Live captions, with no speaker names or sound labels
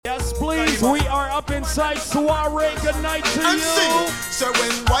up inside soiree. Good night to and you. Sing. So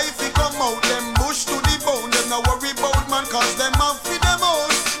when wifey come out, them bush to the bone. Them no worry about man, cause them have for them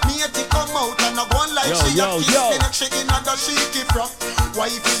own. Matey come out and I go on like she a kiss. The next she in and she keep rock.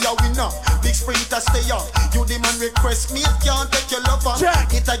 Wifey a winner, big sprinter stay up. You the man request me, can't take your lover.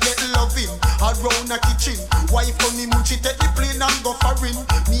 Jack. It a get loving, around the kitchen. Wife honeymoon, she take the plane and go foreign.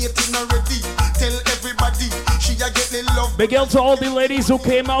 Matey not ready, tell everybody she a get the love. Big L to all the ladies who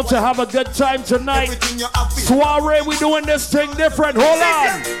came out to have a good time tonight. Soiree, we doing this thing different. Hold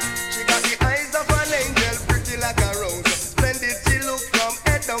on. She got the eyes of an angel, pretty like a rose. Splendid she look from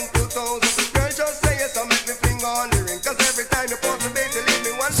head down to toes. Girl, just say yes, I make me finger on the ring. Cause every time you pause the baby, leave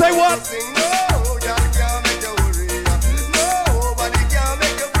me one. Say what? Sing, no, y'all can't make you worry. Nobody can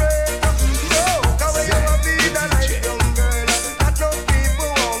make you break. No, cause when you a be the light young girl, that no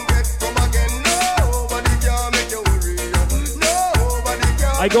people won't get come again. Nobody can make you worry. Nobody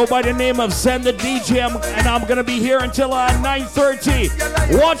can. I go by the name of Zen the DJ, and I'm gonna be here until 9:30.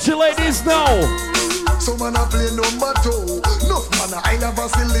 Want you ladies know. So man a play number 2. No man I never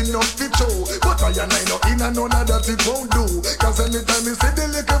silly enough to show. But I and I know in and none of that it won't do. Cause anytime you see the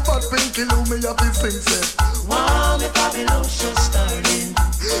little fat pinky loo, me have to sing say, wow, me Babylon just starting.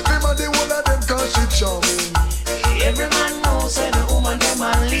 Them a the whole of them cause she charming. Every man knows that the woman them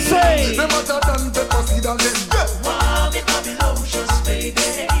a lead. Say. Them a done pepper seed again. Wow, me Babylon just baby.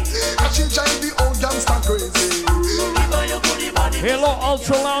 And she drive the old gangster crazy. Hello,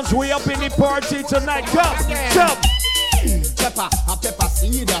 Ultra Lounge. We up in the party tonight. Come. Pepper, a pepper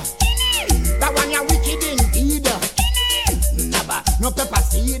seed. That one ya wicked indeed. Never, no pepper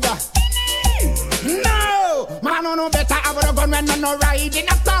seed. No, man, no better have a gun when no ride in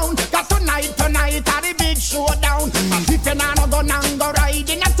a town. Cause tonight are the big showdown. If you not go and go ride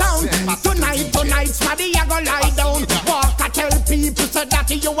in a town, tonight, smaddy you go lie down. Walk and tell people so that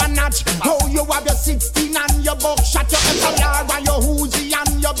you are not. Oh, you have your 16 and your buckshot, your SLR and your Uzi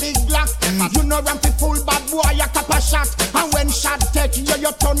and your big Glock. You know ramp full bad boy, you cap a shot. And when shot take you,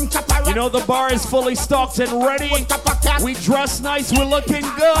 your turn cap a. You know the bar is fully stocked and ready. We dress nice, we're looking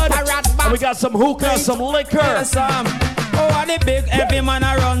good. And we got some hookah, some liquor. Oh, the big heavy man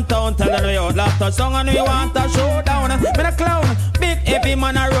a run town, telling me out loud touch song and we want a showdown. Me a clown, big heavy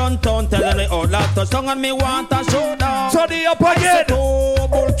man a run town, telling me out loud touch song and me want a showdown. Turn it up again. Oh,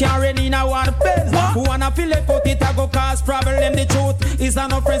 bull carrying in a one pen. Who wanna feel it, put it a go cause problem. The truth is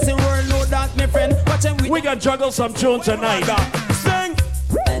an offensive world, know that, my friend. Watch him. We gonna juggle some tunes tonight. Sing.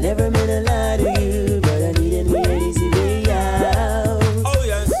 I never meant to lie to you, but I needed me an easy way out. Oh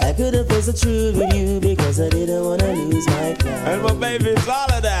yes. I could have faced the truth with you because I didn't want to lose my crown. And my baby, it's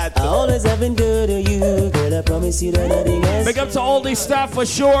all of that. I always have been good to you, girl. I promise you that nothing else. Big up to all these staff for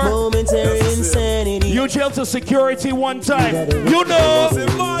sure. Momentary insanity. You jail to security one time. You know.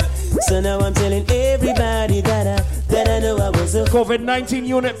 So now I'm telling everybody that I know I was a COVID-19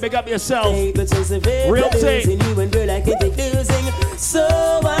 unit. Big up yourself. Real thing. You and girl, I can take losing. So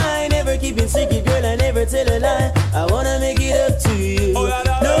I never keep it secret, girl. I never tell a lie. I wanna make it up to you.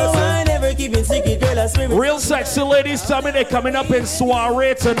 No, I never keep it secret, girl. I swear. Real sexy ladies, tell me they're coming up in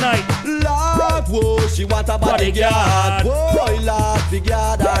soiree tonight. Lord, whoa, she want a bodyguard. Whoa, Lord,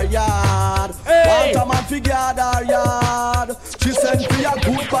 figured her yard. Hey. Want a man figured her yard. She sent for a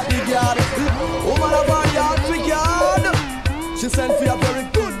good bodyguard. Woman of her yard figured. She sent for a very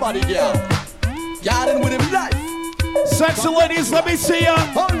good bodyguard. Yarding with him life. Sexy ladies, let me see ya.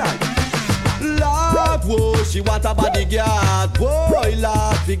 All night. Lord, whoa, she want a bodyguard. Whoa,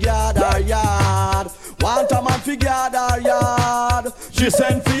 Lord, figured her yard. Want a man figured her yard. She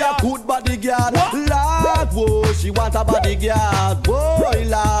sent for a good bodyguard. Lord, whoa, she want a bodyguard. Whoa,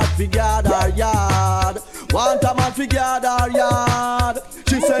 Lord, figured her yard. Want a man figured her yard.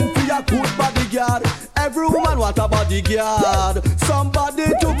 She sent for a good bodyguard. Every woman want a bodyguard. Somebody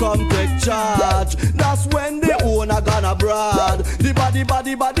to come take charge. That's when the owner gonna brad. The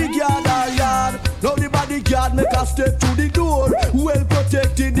bodyguard her yard. Now the bodyguard make a step to the door. Well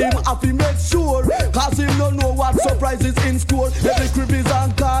protected him, have to make sure. Cause him don't know what surprises in store. Every crib is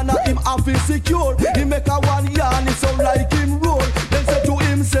on corner, him have to secure. He make a one yarn, it sound like him roll. Then say to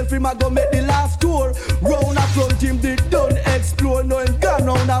himself, him a go make the last tour. Round a front him did done explore. No him gone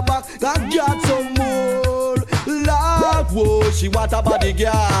on the back, and got some more. Lord, whoa, she want a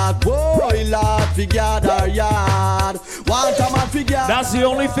bodyguard. Whoa, Lord, figured her yard. Want a man figured. That's the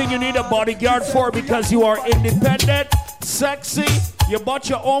only thing you need a bodyguard for, because you are independent, sexy. You bought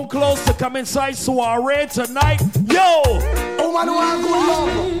your own clothes to come inside soiree tonight. Yo! Woman who want good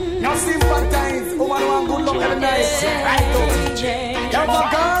love. Now sympathize. Woman who want good love every night. Right up. Young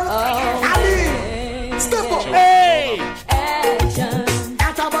girl. Ali. Step up. Hey! Action.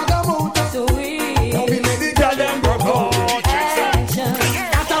 At a bagamoot. So we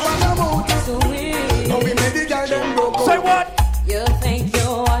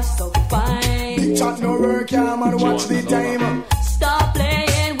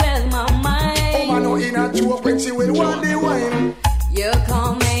will want the wine. You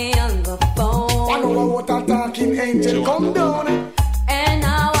call me on the phone. I know what a talking angel come down. And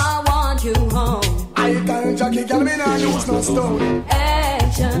now I want you home. I tell Jackie, girl, me nah use no stone.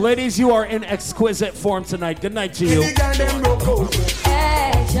 Action. Ladies, you are in exquisite form tonight. Good night to you. Action.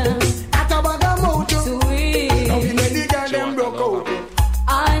 Sweet.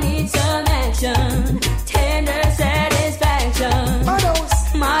 I need some action. Tender satisfaction.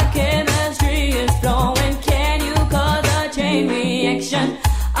 My chemistry is flowing. Can you cause a chain reaction?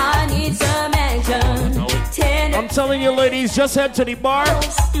 I need some action. Tender. I'm telling you, ladies, just head to the bar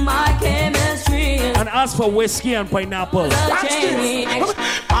My chemistry is and ask for whiskey and pineapple.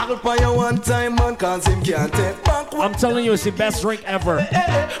 I'll buy you one time, man, cause him can't take back. I'm telling you, it's the best drink ever.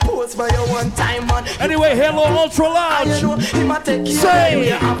 Post by you one time, man. Anyway, hello, Ultra Lounge. Say,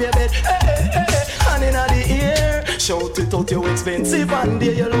 hand in the ear, shout it out, you expensive, and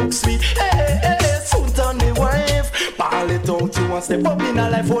there you look sweet. Soon turn the wife, ball it out, you want step up in a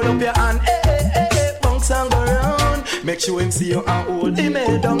life, hold up your hand. Bounce and go round, make sure him see you and hold him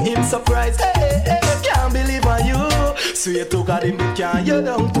head down, him surprise. Can't believe on you. Sweet to God him can't you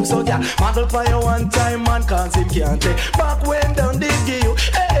down to so yeah. Model for you one time man cause him can't take back when down they give you.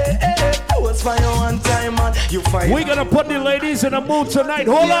 Pose for you one time man. You find we're gonna put the ladies in a mood tonight.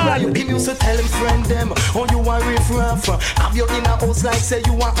 Hold on. Him used to tell him friend them oh you are riff-raff. Have you in a house like say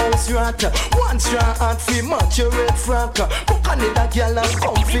you are house rat. One straw and fee much your red frack. Book on it that girl and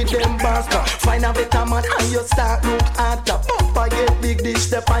come feed them back. Find a better man and you start look at her. Bumper get big dish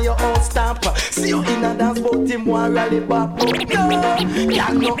step on your own stamp. See you in a dance but him want rally back. No,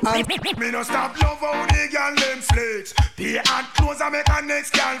 y'all no and me no stop love how the girl them flex. Pay and clothes and make a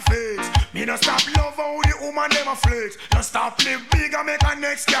next girl flex. Me no stop love how the woman them a flex. No stop live big and make a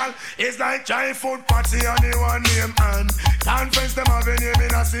next girl. It's like giant food party and the one name and conference them have a name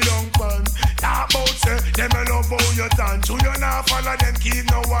in a sit down pan. Talk about say them a love how you dance. So you not follow them keep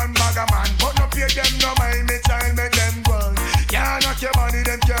no one bag a man. But no pay them no mind me child make them run. Can't knock your body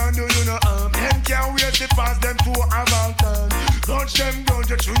them can't do you no harm. Them can't wait to pass them to a mountain. Touch them down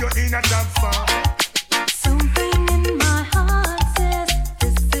to chew you in a job farm. Something in my heart says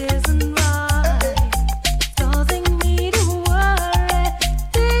this isn't right. Causing me to worry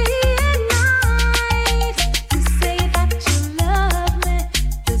day and night. You say that you love me,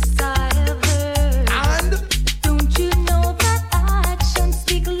 this I have heard. And don't you know that actions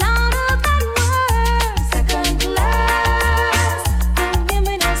speak louder than words? Second class, don't give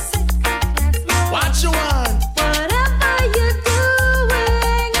me no second class love. What you want? Whatever you're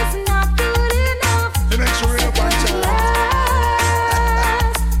doing is not good enough. To make sure you watch out.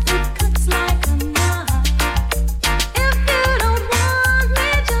 It cuts like a knife. If you don't want me,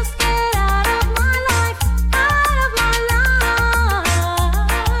 just get out of my life. Out of my life.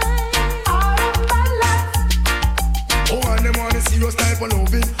 Out of my life. Oh, and them wanna see your type of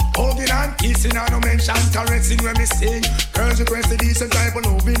loving. Hugging and kissing and no mention caressing when me sing. Girls request a decent type of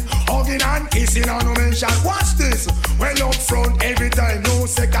loving. Hugging and kissing and no mention. Watch this. Well up front every time, no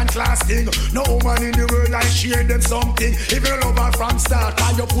second class thing. No woman in the world I share them something. If you love her from start,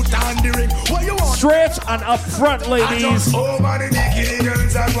 and you put on the ring. What you want? Straight and up front, I just ladies. over the bikini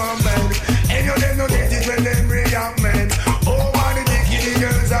girls at one bed. And you them no get it when them react men. Over the bikini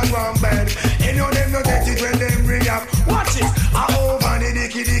girls at one bed. And you them no get it when them react. Watch it. I over the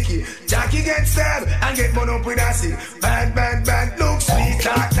dicky. Jackie get stabbed and get bun up with a seat. Bad. Look sweet,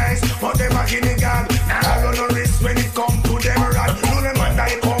 talk nice. But them a guinea gal. Now I run no risk when it come to them rat. No them man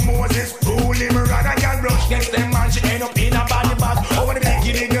die come Moses. Rule him rat. I can brush against them man. She end up in a body bag. Over the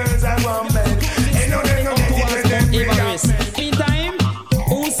bikini girls at one bed. And you them no get it when them react. Meantime,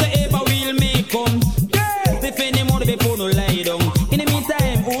 whosoever will make come, girls defend the money before no lie down. In the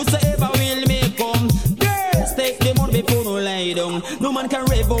meantime, whosoever will make come, girls take the money before no lie down. No man can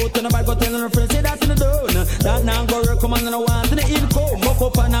rave out and nobody go tell no friends say that's in the done. That now go work come on and I want the income. Walk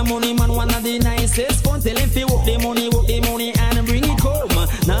up on a money man, one of the nicest fun. Tell him fi work the money and bring it home.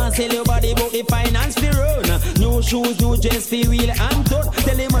 Now sell your body but the finance fi run. New shoes, new dress fi wheel and turn.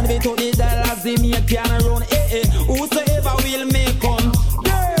 Tell him man be $20 the make can run. Whosoever will make come,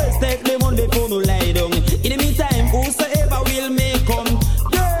 girls take the money before no lie down. In the meantime, whosoever will make come,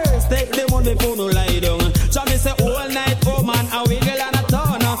 girls take the money before no lie down. Jamie say all night, oh man, a wiggle and a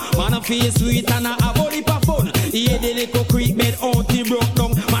turn. Man a feel sweet and a body for fun. He the little creek made out he broke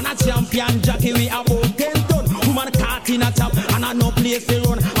down. Man a champion Jackie we about 10 ton. Woman caught in a trap and a no place to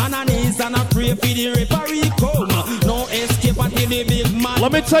run. And a knees and a pray for the referee come. No escape until the big man.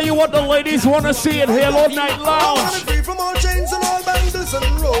 Let me tell you what the ladies want to see at Halo Night Lounge. Free from all chains and all bangles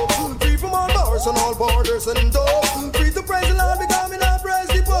and ropes. Free from all bars and all borders and doors. Free to praise the Lord because me not praise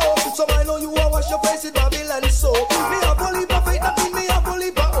the Pope. So I know you will wash your face with Babylon soap.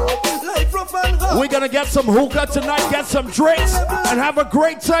 get some hookah tonight, get some drinks, and have a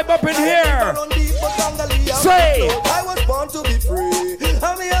great time up in here. Say, I was born to be free.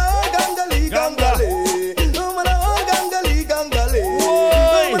 I'm a gangali, gangali. I'm a gangali, gangali.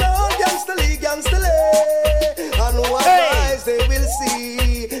 I'm a gangster, and what eyes they will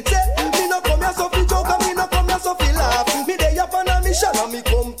see. Say, me no come here so fi joke, and me no come here so fi laugh. Me dey up on a mission, and me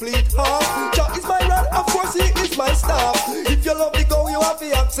complete half. Jah is my rod, of course he is my staff. If you love the cow, you have to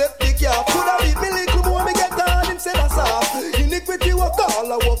accept the calf. Could I beat me little more, me get on him say that's off. Iniquity walk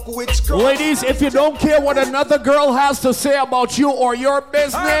all, I walk witchcraft. Ladies, if you don't care what another girl has to say about you or your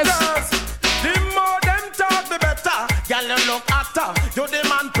business, the more them talk, the better. Girl, you look hotter. You the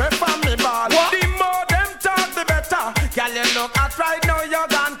man prefer me ball. The more them talk, the better. Girl, you look hot right now. You're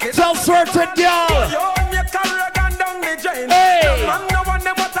gone kiss. tell certain girl. You own your career gone down the drain. Hey. Your man no one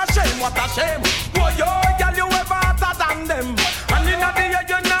them. What a shame, what a shame. Boy, yo, girl, you ever hotter than them. And in the year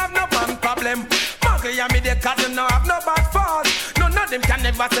you no have no man problem. Muggle ya me the cause you no have no bad fault. None of them can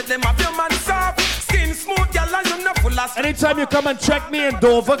never say them have your man soft. Skin smooth, girl, and you no full of. Anytime you come and check me in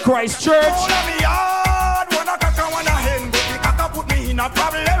Dover, Christchurch. Hold on me hard, wanna cock and wanna hen. But the cocker put me in a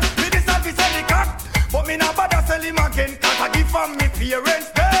problem. Me decide to sell the cock, but me not bother sell him again. Cause I give from me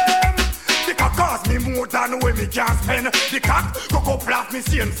parents them. The cock cost me more than when me can spend. The cock go flap me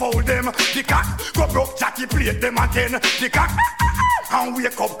see and fold them. The cock go broke Jackie plate them again. The cock and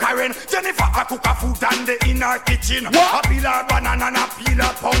wake up Karen. Jennifer a cook a food and they in her kitchen. A peel her banana and a peel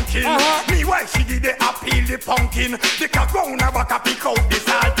her pumpkin. Me why she did they a peel the pumpkin. The cock round her back a pick out this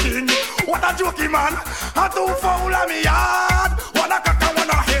hard thing. What a jokey man, a too foul of me yard. Wanna cock and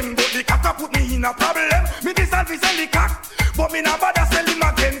wanna hen, but the cock a put me in a problem. Me decide to sell the cock, but me not bother sell him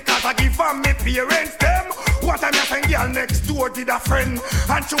again. Cause I give from me parents them. One time I send girl next door did a friend.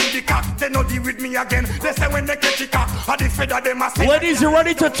 And chew the cock, they no deal with me again. They say when they catch the cock, a the feather them a say. Ladies, you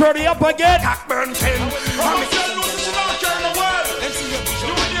ready to turn it up again? Cock burn 10.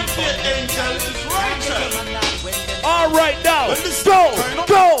 All right now,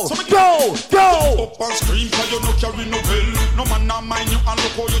 go. Up and scream 'cause you no carry no bell. No man not mind you and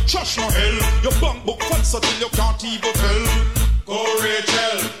look how you trash no hell. Your bank book fat so till you can't even tell. Go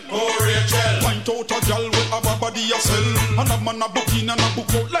Rachel. Point out a gal with a body a sell. And a man a book in and a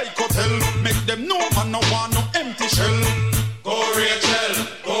book out like hotel. Make them know man no want no empty shell. Go Rachel.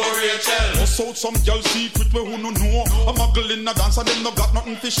 Bust out some gal secret where who no know. A muggle in a dance and them no got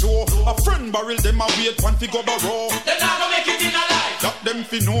nothing to show. A friend barrel them a wait one fi go borrow. They not gonna make it in a life. That them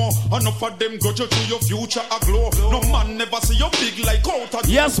fi know. Enough of them grudge you to your future a glow. No man never see you big like out of.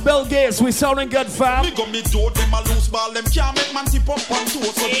 Yes, Bill Gates, we sounding good, fam. Me go me door them a loose ball. Them can't make man tip up and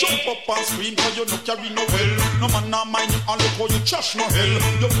toe. So jump up and scream 'cause you no carry no well. No man not mind you and look how you trash no hell.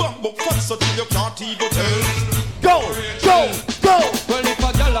 Your bank book fat so till you can't even tell. Go. Well, if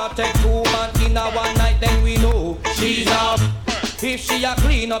a girl a take two man in a one night, then we know she's up. If she a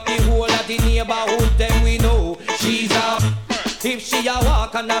clean up the whole of the neighborhood, then we know she's up. If she a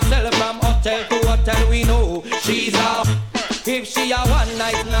walk and a sell from hotel to hotel, we know she's up. If she a one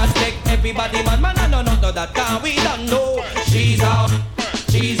night not take everybody man, I know that can we don't know she's up.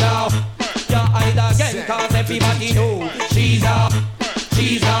 Yeah, either again, cause everybody know she's up.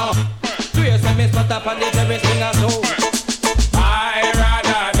 Trace and miss not up and it's everything I know. I'd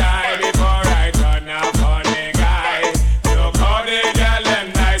rather die before I turn up on the guy. Look how the girl them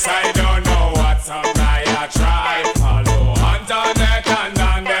nice, I don't know what's up, I try. Although hunt on the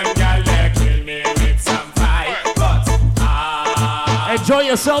condom, them girl they kill me with some fight. But enjoy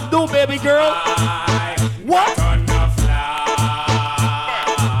yourself, do baby girl. What?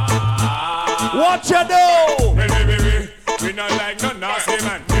 What you do? We not like no nasty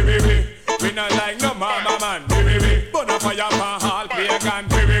man. We not like no mama man. Bonafire man hall play a gun.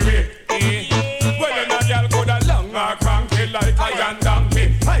 Well, a girl coulda long or cranky like a young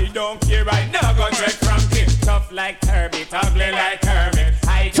donkey. I don't care, I now go check cranky. Tough like Herbie, ugly like Hermit.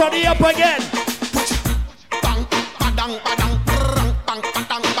 Turn it up again. Bang, badang, badang, brrrang, bang,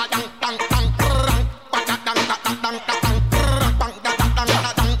 badang, badang, bang, bang, brrrang, badang, badang, bang, badang, brrrang, bang, badang,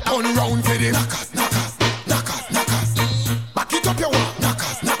 badang. Turn round for the knockers. Back it up your wall.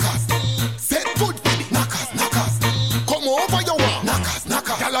 Knockers. Set foot for the knockers. Come over your wall. Knockers.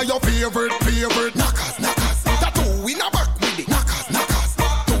 Tell her your favorite. Knockers. That two in a back with the knockers.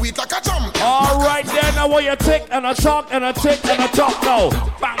 Do it like a jump. All right then, now what you tick and a talk and a tick and a talk now.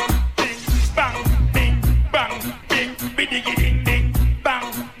 Bang, ding, bang, ding, bang, ding, bidigi ding ding,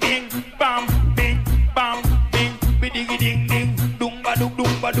 bang, ding, bam, ding, bam, ding, bidigi ding ding, dung ba dung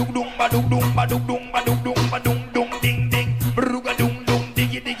ba dung ba dung ba dung ba dung ding ding, bruga dung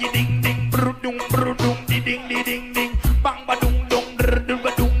digi ding ding, brudung di ding ding ding, bang ba dung ba dung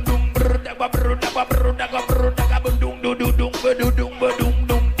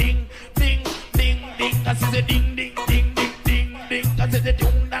the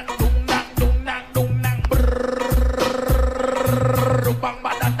doom dang, doom dang, doom dang, doom dang. Brrrr, bang,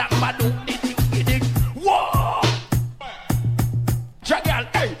 ba, da, dang, ba, doom, di, di, di. Whoa! Jagal,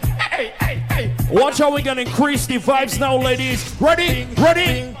 hey, hey, hey, hey. Watch how we gonna increase the vibes now, ladies. Ready?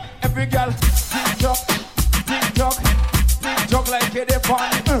 Ready? Every girl, tick-tock, tick-tock, tick-tock like a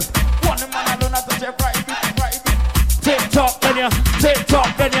funny. One man alone has to take private. Tick-tock, then ya,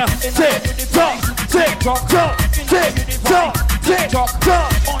 tick-tock, then ya, tick-tock, tick-tock, tick-tock, tick-tock,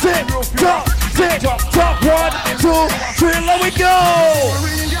 tick-tock, tick-tock. 1, 2, 3, let we go!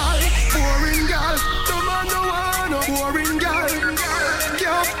 Boring girl, the man no want no boring girl.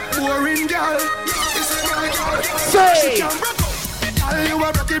 Yeah, boring girl. Say! You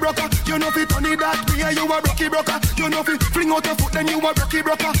a rocky broker, you know fi turn it that way. You a rocky broker, you know fi fling out your foot, then you a rocky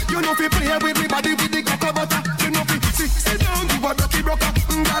broker. You know fi play with me body with the cocoa butter. You know fi sit down, you a rocky broker.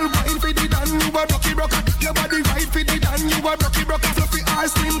 Girl wine fi the dan, you a rocky broker. Your body right fi the dan, you a rocky broker. Fluffy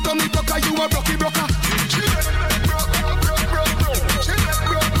ass slim tummy tucker, you a rocky broker.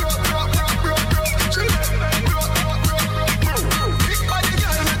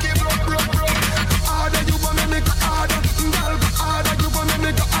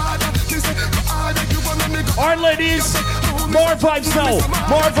 Alright, ladies, more vibes now,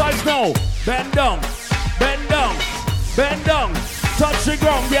 more vibes now. Bend down, bend down, bend down. Touch the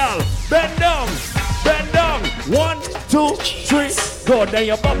ground, girl. Bend down, bend down. 1, 2, 3, go. Then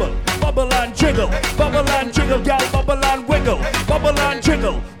you bubble, bubble and jiggle, girl. Bubble and wiggle, bubble and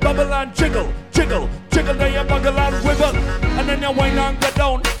jiggle, jiggle. Then you bubble and wiggle, and then you whine and go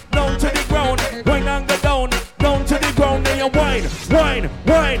down, down to the ground. Whine and go down, down to the ground. Then you whine.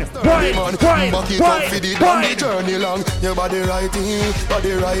 Back it up for the journey long. Your body writing,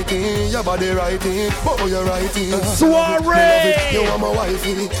 your body writing. Oh, you're writing. Soiree! You are my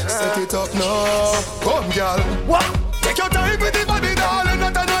wifey. Set it up now. Come, girl. What? Take your time with the body, darling.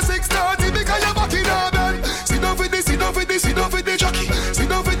 Not on a 6:30 because you're back in our bed. Sit down for the jockey. Sit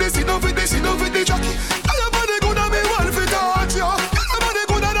down for the jockey. And your body good and me want to touch you. Your body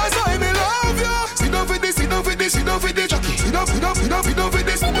good and that's why me love you. Sit down for the jockey. Sit down for the jockey.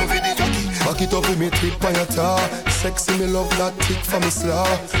 Back it up with me tip on your tar. Sexy me love that tick for me slaw.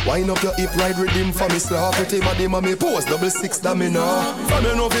 Wind up your hip ride rhythm for me slaw. Pretty body mommy pose 6 that me know. For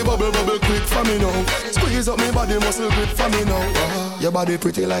me know fi bubble quick for me now. Squeeze up me body muscle grip for me now. Your body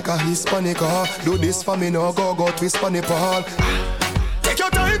pretty like a Hispanic. Do this for me now. Go twist for me pal. Take your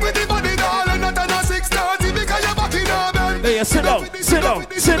time with the body darling. Not on a 6:30 because you're back in our bed. Hey, sit down. Sit down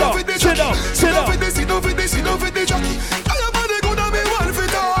for the jockey. Your body good and me want to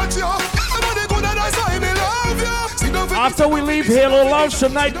touch you. After we leave Halo Lounge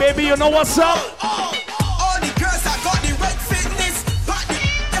tonight, baby, you know what's up? All the girls that got the right fitness, body,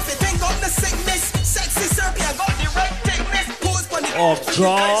 everything got the sickness. Sexy circle, I got the right thickness. Pose for the God.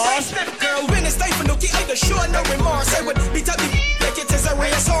 Girl, when it's time for no key, I don't show no remorse. I would beat up the like it is a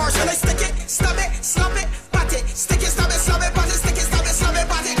racehorse. When I stick it, stab it, slap it, pat it, stick it, stab it, pat it, stick it, stab it,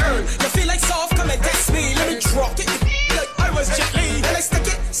 pat it. Girl, you feel like soft, come and test me. Let me drop it like I was Jet Li. When I stick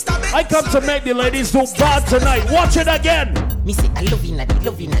it, stab it. I come to make the ladies do bad tonight. Watch it again. Me say I love inna the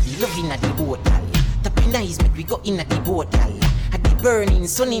boat, gal. Tapping nice, make we go inna the boat, gal. At the burning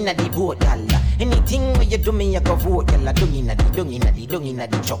sun inna the boat, gal. Anything where you do me, you go vote, gal. Dung inna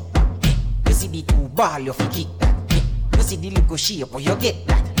the chop. You see the 2 ball, you fi kick that. You see the little shape, where you get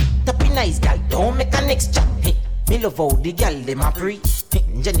that. Tapping nice, gal. Don't make a next chat. Me love how the gal dem a pre.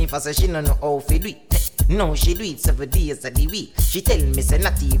 Jennifer say she no know how fi do it. No, she do it 7 days of the week. She tell me say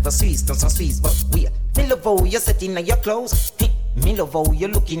not even Swiss, not so Swiss, but wait. Me love how you setting on your clothes. Me love how you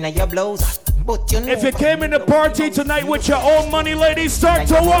looking at your blouse. But you know, if you came in the party tonight with your own money, ladies, start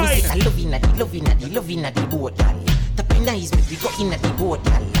to wine. I love inna the boat, gal. Tapping nice, make we go inna the boat,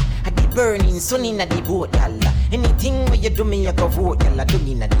 gal. At the burning sun inna the boat, gal. Anything where you do me, you go vote, gal. Dung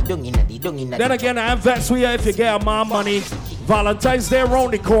inna the. Then again, I invest with you if you get my money. Valentine's Day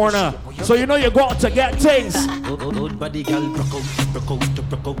around the corner, so you know you got to get things. Good body gal, broke out.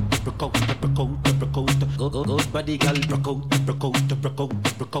 Good body gal, broke out.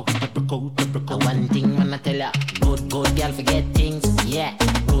 One thing wanna tell ya, good girl forget things, yeah.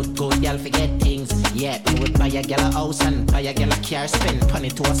 Good girl forget things, yeah. Would buy a gal a house and buy a gal a car, spend money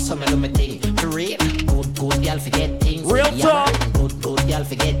to a summer do me thing. For real, good girl forget things, real yeah. talk. Good girl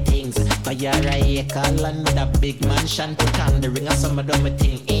forget things. Buy a acre land with a big mansion, put on the ring of summer do me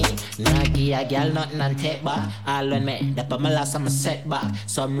thing. Nah give a girl nothing and take back. All when me, the my last I'm a setback.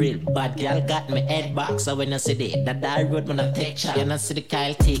 Some real bad girl got me head back. So when I see that road when I take shot. You not see the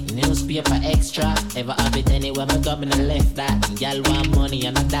Kyle tick, newspaper extra. Ever have it anywhere me go, me no left that. Girl want money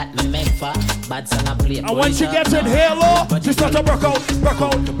and that me make for. Bad song I play. And when she gets in Halo, she starts to broke out, broke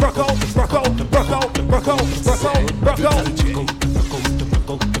out, broke out, broke out, broke out, broke out, broke out, broke out.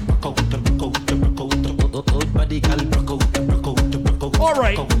 All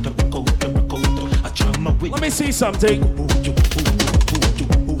right. Let me see something.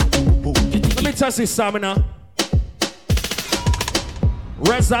 Let me test this stamina.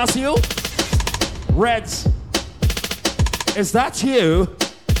 Reds, that's you? Reds. Is that you?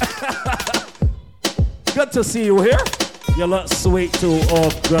 Good to see you here. You look sweet too. Oh,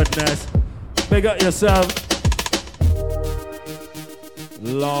 goodness. Big up yourself.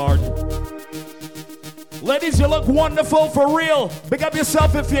 Lord. Ladies, you look wonderful for real. Big up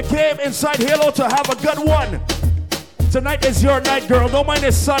yourself if you came inside Halo to have a good one. Tonight is your night, girl. Don't mind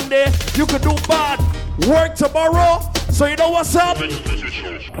it's Sunday. You could do bad work tomorrow. So you know what's up? Get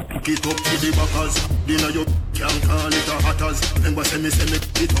up to the backers. Dinner you can't call it a hatters. Remember say me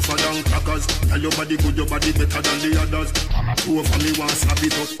it tougher than crackers. Tell your body good, your body better than the others. Two of me want slap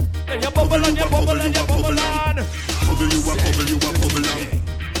it up. Hey, you bubble on, you bubble on, you bubble on. Bubble you a bubble, you a bubble on.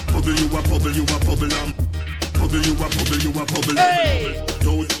 Bubble you a bubble, you a bubble on. Bubble you a bubble, you a bubble on.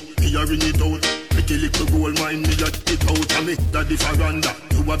 Don't me a ring it out. Make a little gold mine, me a it out of me. Daddy faranda,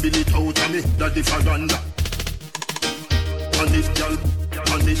 you a bill it out of me. Daddy faranda. On it, girl,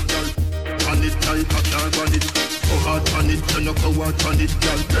 on it, girl. On it, girl, pop your on it. Go hard on it, you no go out on it,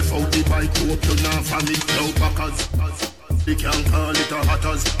 girl. Press out the bike, hope you not from it. No backers. We can't call it a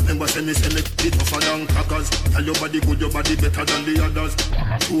hatters. Remember say me it tougher than crackers. Tell your body good, your body better than the others.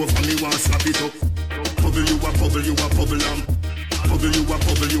 Two of me want slap it up. Bubble you a bubble, you a bubble am. Bubble you a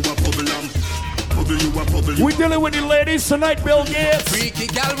bubble, you a bubble am. Bubble you a bubble. We dealing with the ladies tonight, Bill Gates. Freaky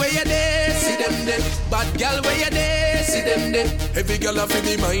gal where you there, see them there. Bad gal where you there, see them there. Every gal a fi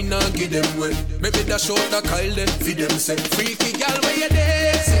be mine and give them way. Maybe that short that Kyle them fi them say. Freaky gal where you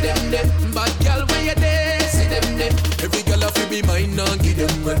there, see them there. Bad gal where you there, see them there. Every gal a fi be mine and give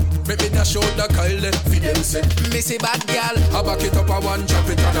them way. Maybe that short that Kyle them fi them say. Missy bad gal, I back it up a one, drop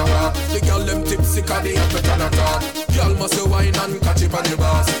it on a rock. The gal them tipsy 'cause they have it on a talk. Gal must wine and catch it on the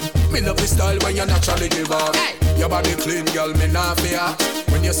bars. Me love the style when you naturally give up. Hey. Your body clean, girl, me not fear.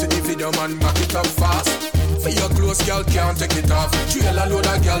 When you see the video, man, back it up fast. For your clothes, girl, can't take it off. Trail a load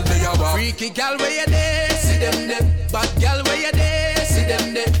of girl, they are walk. Freaky girl, where you there? See them there. Bad girl, where you there? See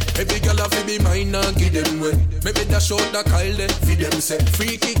them there. Every girl have to be mine and give them way. Maybe that short that Kyle there, feed them say.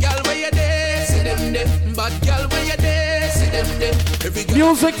 Freaky girl, where you there? See them there. Bad girl, where you there? See them there. Every girl.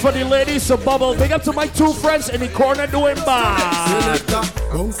 Music for the ladies to bubble. Big up to my two friends in the corner doing bad.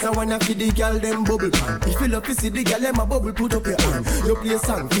 Bounce a wanna feed the girl them bubble pan. If you love to see the girl them a bubble, put up your hand. You play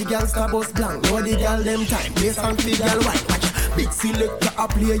song, the girl star bus blank. Know the girl them time. Play song, the girl white. Watch big selector a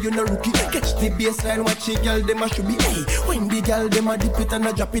play, you no rookie. Catch the baseline, watch the girl them a should be. Hey, when the girl them a dip it and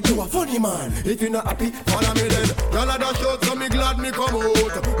a drop it, you a funny man. If you not happy, follow me then. Girl a dash out, so me glad me come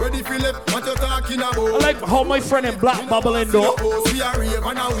out. Ready Philip, what you talking about? I like how my friend in black bubbling though.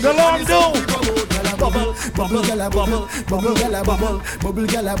 The long do. Bubble, bubble, gala bubble, bubble, gala bubble, bubble,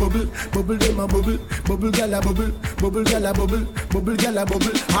 gala bubble, bubble, dem a bubble, bubble, gala bubble, bubble, gala bubble, bubble, gala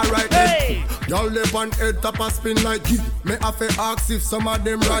bubble. Alright, hey, y'all live on head top a spin like it. Me have to ask if some of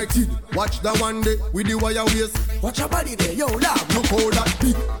them right it. Watch that one day with the wire waist. Watch your body there, yo, laugh. Look how that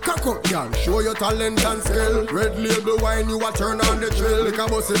big cock up, y'all. Show your talent and skill. Red label wine, you a turn on the trail. Like a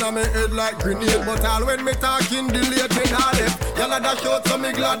bus in a me head like grenade. But all when me talking delayed, me not left. Y'all a dash out, so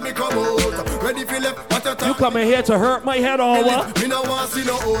me glad me come out. Ready for left. You coming here to hurt my head or what? Me no want see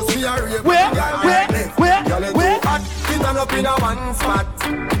no host, me a rave. Where? Stand up in a one spot.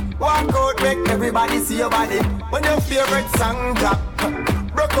 Walk out, make everybody see your body. When your favorite song drop,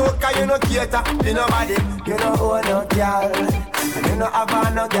 broke out 'cause you no cater to nobody. You no own no girl, and you no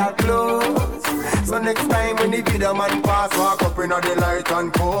have no girl clothes. So next time when the video man pass, walk up in the light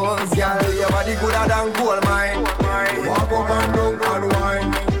and pose. Girl, your body gooder than gold mine. Walk up and down and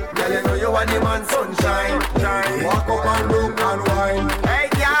wine. Girl, you know you are the man sunshine. Walk up and down and wine. Hey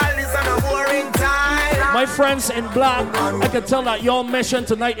girl, this is a boring time. My friends in black, I can tell that your mission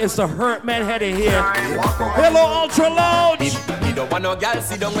tonight is to hurt men headed here. Hello, Ultra Loud. You don't want no girl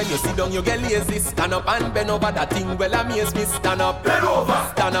sit down. When you sit down, you get lazy. Stand up and bend over. That thing well amaze me. Stand up, bend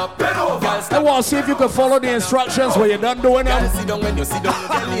over. Stand up, bend over. Girl, I want to see if you can follow the instructions when you're done doing them. Girl, sit down. When you sit down, you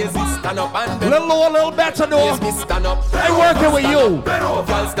get lazy. Stand up and bend. Little lower, little better, though. Stand up. I'm working with you. Bend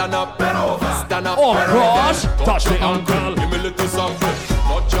over. Girl, stand up, bend over. Stand up. Oh gosh, touch the uncle. Give me a little something.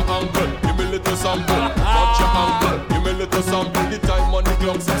 Touch touch your ankle, give me little sample. Touch your ankle, give me little sample. The time on the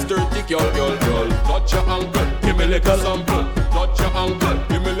clock 6:30, girl. Touch your ankle, give me little sample. Touch your ankle,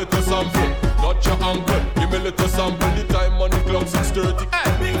 give me little sample. Touch your ankle, give me little sample. The time on the clock 6:30.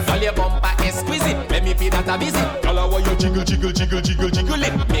 All your bumper exquisite, let me feel that a visit. Girl, I want you jiggle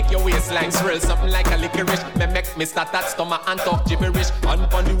it. Make your waistline swirl, something like a licorice. Make me start that stomach and talk gibberish. And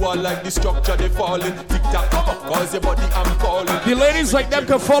on the wall like the structure they falling. Tick tock, come on, cause your body I'm calling. The ladies like them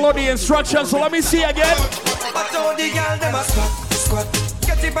can follow the instructions, so let me see again. But all the girls them a squat.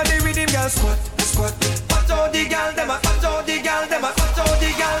 Get it by the rhythm, girl, squat. But all the girls them a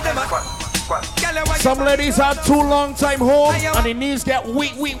Some ladies have too long time home and the knees get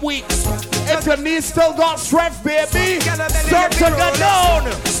weak. If your knees still got strength, baby, start to get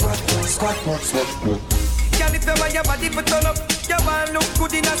down. Squat. Girl, if you want your body to turn up, you want look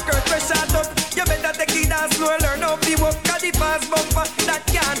good in a skirt, fresh shot up. You better take it down slow, learn how to walk. Cause the fast bumper, that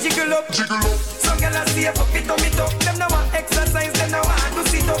can't jiggle up. Some girls are safe up, it up. Them no want exercise, them no want to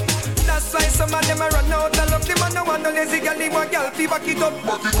sit up. That's why some of them a run out of love. Them no want no lazy girl, they want girl to back it up.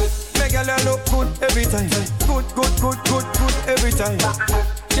 Make girl look good every time. Good every time.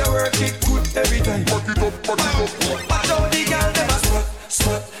 You work it good every time. Back it up. Watch out the girl, them a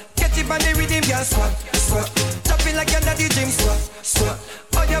squat. Get it on the rhythm, girl, squat. Chopping like you're at the gym, squat.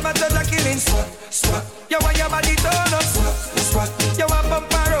 Oh, your buttons are killing, squat. You want your body turn up, squat. You want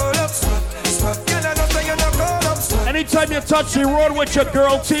bumper roll up, squat. Girl, I know so you don't call up, squat. Anytime you touch the road with your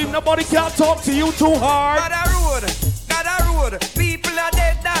girl team, nobody can talk to you too hard. Got a road. People are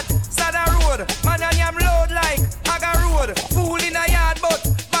dead that. Sad a road. Man, and I'm load like I got road. Fool in a yard, but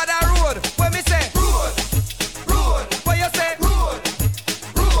bad a road. When me say road. What you say? Road.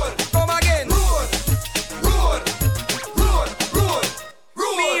 Come again. Road.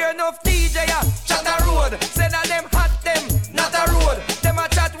 Me hear enough DJ chat a road. Say that them hot them, not a road. Them a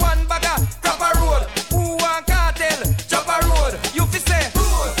chat one bagger, drop a road. Who want cartel? Drop a road. You fi say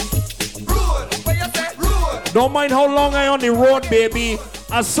road. What you say? Road. Don't mind how long I on the road, baby.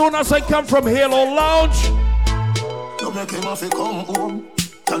 As soon as I come from Halo Lounge, you make him have to come home.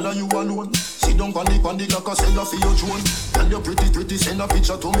 Tell her you alone. Sit down on the like I say you for your drone. Tell you pretty, send a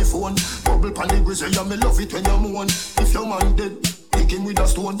picture to me phone. Bubble pan the grizzly, yeah, me love it when you moan. If your man dead, pick him with a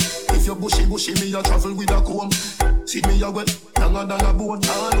stone. If you bushy, me a travel with a comb. See me a wet, longer than a bone.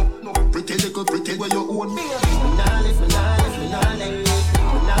 No, pretty little pretty where you own. Me nah live.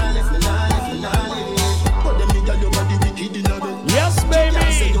 But them nigga your body wicked in a bed. Yes, baby.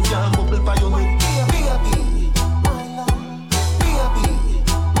 Say you can't bubble by your neck.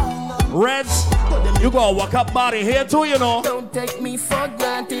 Reds, you gonna walk up body here too, you know. Don't take me for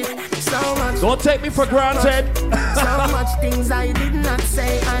granted. So much. Don't take me for granted. So much things I did not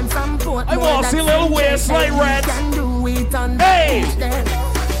say. I'm from Portmore. I want to see a little waistline, Reds. Can do it on hey.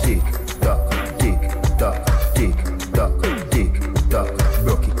 Tick tock.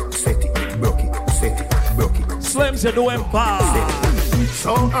 Broke it, set it. Slims, you're doing bad.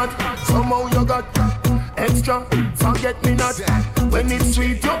 So hot, somehow you got extra. Forget me not when it's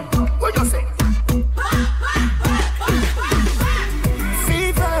sweet. Yo, what you say?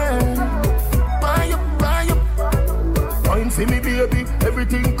 Fever, buy up. Wine for me, baby,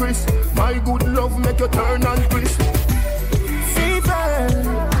 everything crisp. My good love make you turn and twist. Fever,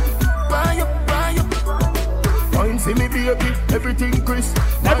 buy up. Wine for me, baby, everything crisp.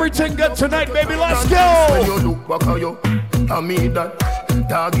 Everything good tonight, baby. Let's go. When you look back at you, I mean that.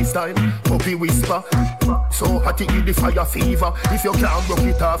 Doggy style, puppy whisper. So hot it give the fire fever. If you can't rock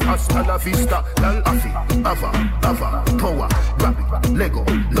it off, hasta la vista. Lal afi, ava, power, grab it, Lego,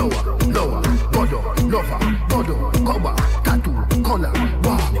 lower, bodo, cover, tattoo, color,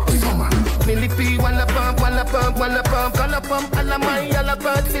 wow, summer. Millipede, wanna pump, color pump, alla my, alla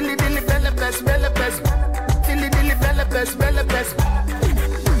bird, silly dilly, bella pest, silly dilly, bella pest.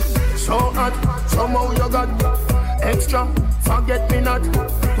 So hot, somehow you got extra. Forget me not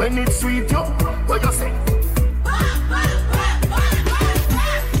when it's sweet, yo. What you say?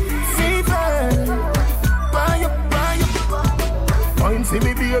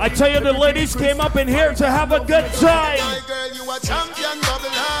 I tell you, the ladies came up in here to have a good time. My girl, you a champion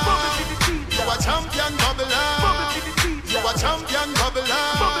bubbler. You a champion bubbler. You a champion bubbler.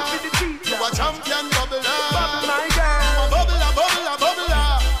 You a champion bubbler. My girl, you a bubbler.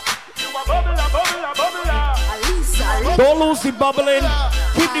 You a bubbler. Don't lose the bubbling.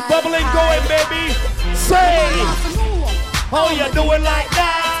 Keep the bubbling going, baby. Say, how you doing like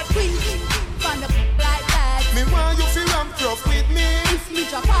that? Me want you feel ramp rough with me. If me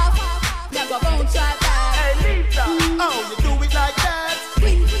drop off, never bounce like that. Hey Lisa, how you do it like that?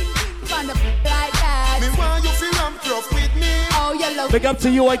 From the like that. Me want you feel ramp rough with me. Oh, you love Big up to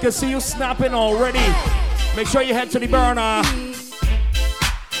you. I can see you snapping already. Make sure you head to the burner.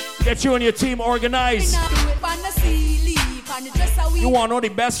 Get you and your team organized. You want to know the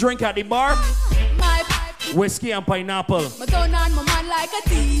best drink at the bar? Whiskey and pineapple. My turn on my man like a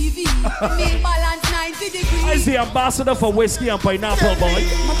TV. Make balance 90 degrees. I the ambassador for whiskey and pineapple, boy.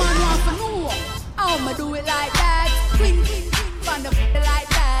 My man wants to know how I'ma do it like that. Queen, from the like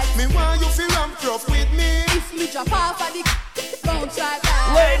that. Me want you feel ramp rough with me. If me drop off of the bounce right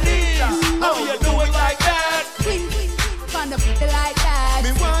back. Ladies, how you do it like that? Queen, from the like that.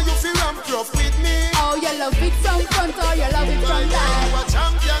 Me want you feel ramp rough with me. Oh, you love it from front or you love it from back. You a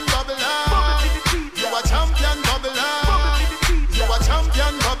champion bubbler. You a champion bubbler. You a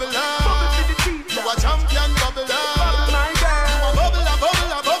champion bubbler. You a champion bubbler. My girl. You a bubbler,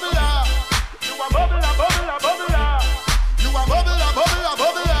 bubbler, bubbler. You a bubbler, bubbler, bubbler. You a bubbler, bubbler,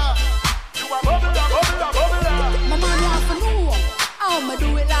 bubbler. You a bubbler, bubbler, bubbler. My man wants to know how I'ma do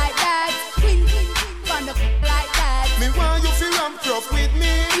it like that. Queen, from the like that. Me want you feel ramp rough with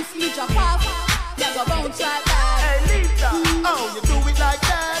me. If me drop off, you go bounce right back. Hey Lisa, how you do it like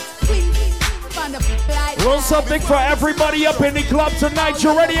that? Queen, from the like that. Roll something for everybody up in the club tonight.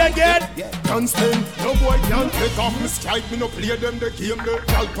 You ready again? Can't stand, no boy can't take off me strike. Me no play them the game there.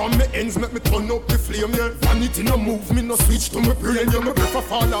 Help on me ends make me turn up the flame yeah. Vanity no move me no switch to me brain yeah. Me prefer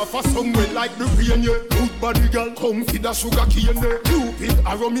fall off a somewhere like the rain yeah. Good body girl come feed a sugar cane yeah. Cupid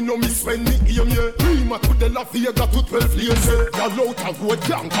arrow me no miss when me aim yeah. Prima to the La Vega to 12 lanes yeah. Girl out a road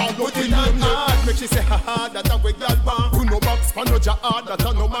gang call out the name yeah. Make she say ha ha that a way girl bang. Who no box pan no jar that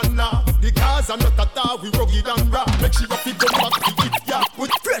a no man la. The cars are not a we rugged and raw. Make she up it go back to it yeah.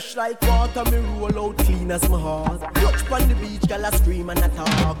 With fresh like water, me roll out clean as my heart. Touch on the beach, girl I scream and I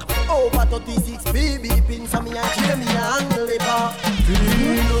talk. Over 36 baby pins on me and Jamie and the bar.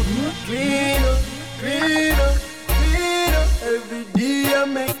 Clean up, clean up, clean up, clean up. Every day I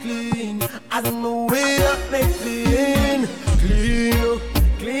make clean. I don't know where I make clean. Clean up,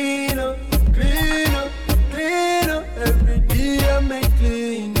 clean up, clean up, clean up. Every day I make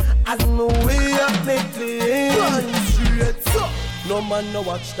clean. I don't know where I make clean. Run straight so. No man no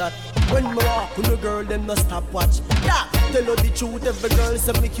watch that. When me walk with a girl, them no stop watch. Yeah, tell her the truth, every girl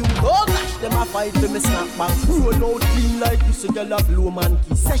say me cute. Oh gosh, them a fight for me snap back. Roll out clean like this, a girl a blow man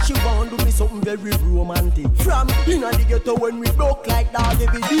kiss. Say she want do me something very romantic. From inna the ghetto when we broke like that,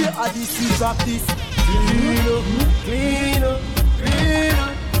 every day I DC practice. Clean up, clean up, clean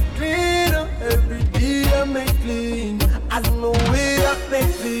up, clean up. Every day I make clean. I don't know where I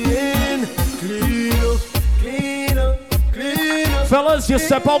make clean. Clean up, clean up. Fellas, you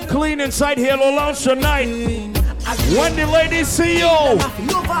step out clean inside Halo Lounge tonight. When the ladies see you, when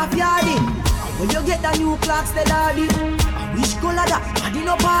you get the new clocks, the daddy, which color that? I did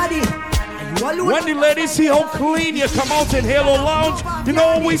no party. When the ladies see how clean you come out in Halo Lounge, you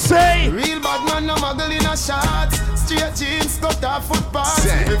know what we say? Real bad man, no muggle in a shots. Straight jeans, got a footpath.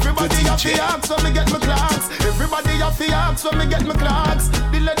 Everybody have the axe when me get my clocks. Everybody have the axe when me get my clocks.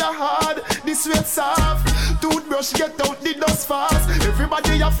 The leather hard, the sweat soft. Toothbrush get out the dust fast.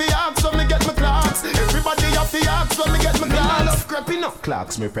 Everybody have the axe when me get my clocks. Everybody have the axe when me get my clocks. I love creeping up.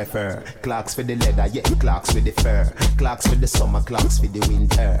 Clocks me prefer. Clocks for the leather, yeah. Clocks with the fur. Clocks for the summer, clocks for the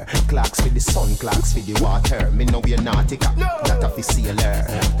winter. Clocks for the sun, clocks for the water. Me know we're nautica, not a fi sailor.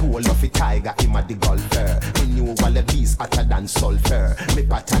 Pool of a tiger, him a the golfer. Me knew wallabies hotter than sulfur. Me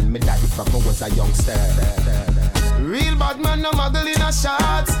pattern me die from I was a youngster. Real bad man, no muggle in a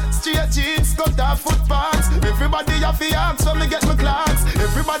shots. Straight jeans, cut off footpaths. Everybody have the axe when me get my clocks.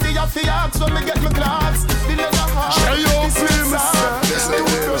 Everybody have the axe when me get my clocks. The leather hard, the sweat soft.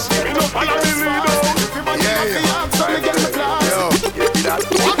 Toothbrush get out the dust fast. Everybody have the axe when me get my clocks.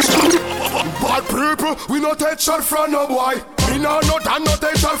 Bad people, we no take shot from no boy. We no done no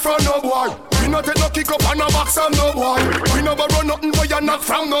take shot from no boy. We no take no kick up and no box on no boy. We no borrow nothing where you knock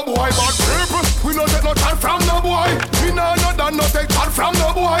from no boy. Bad people, we no take no shot from no boy. We no done no take shot from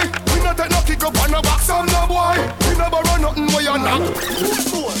no boy. We no take no kick up and no box on no boy. We no borrow nothing where you knock.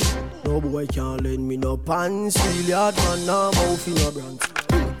 No boy can't lend me no pants. Really hard man, no mouth in no brands.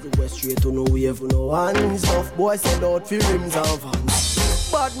 Go straight to no wave, no hands. Tough boy sell out for rims and vans.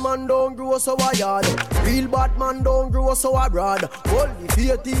 Bad man don't grow so wired. Real bad man don't grow so abroad. Only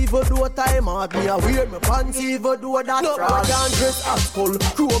faith even do time hard. Me a wear my pants even do that. No fraud. Can't dress as skull.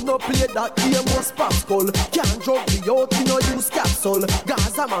 Chrome no play that game was pop skull. Can't drug me out, me no use capsule.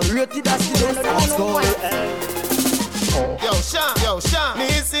 Gaza man rated as the best skull. Yo, Sean, me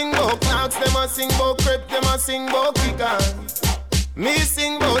sing bout clocks, them a sing bout crepe, them a sing bout kickers. Me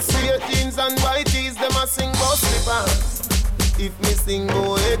sing bout straight jeans and white tees, them a sing bout slippers. If me sing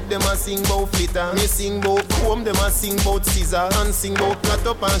bout head, them a sing bout flitter. Me sing bout comb, them a sing bout scissor. And sing bout flat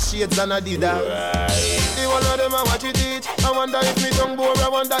up and shades and a dida. The one of them a watch it teach. I wonder if me tongue bore, I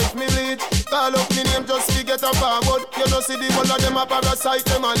wonder if me bleed. Call up me name just to get a forward. You know see the one of them a parasite,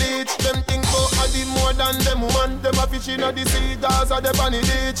 them a leech. Them think bout a did more than them woman. Them a fish in a the sea, Gaza, them on the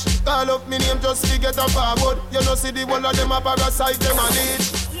beach. Call up me name just to get a forward. You know see the one of them a parasite, them a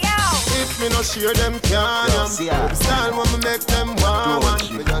leech. If me no share them can style when me make them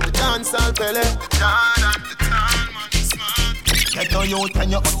want. Me got the dance all pele. Get on you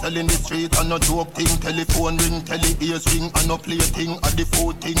and you hustle in the street and no joke thing. Telephone ring, ears ring and no play thing. At the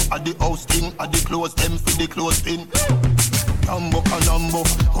food thing, at the house thing, at the clothes them for the clothes pin. Tambo Calambo,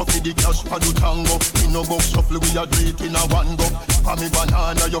 go for the cash for the tango. Me no box shuffle, we a do it in a one go. For me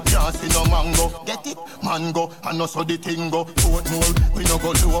banana, you can't see no mango. Get it? Mango, and no so the thing go. Foot more, we no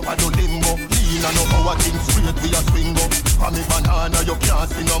go low, I do limbo. Lean and no power thing straight, we a swing go. For me banana, you can't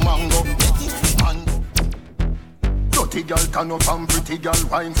see no mango. Get it? Mango. Dirty girl turn up and pretty girl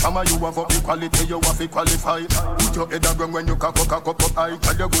wine. Some of you have up equality, you have to qualify. Put your head around when you cock up high.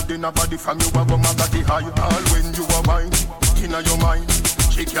 Tell you good in a body from you have a magazine high. All when you are wine, inna your mind.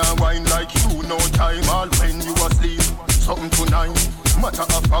 She can't wine like you, no time. All when you asleep, something tonight. Matter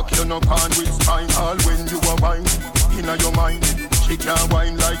of fact, you no pan with spine. All when you are wine, inna your mind. She can't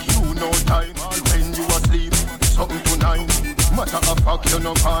wine like you, no time. All when you asleep, something tonight. Matter of fact, you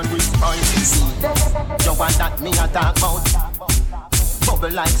no pan with spine. You want that me a talk about?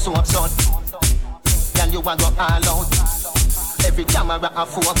 Bubble like soap sun. Can you a go all out? Every camera a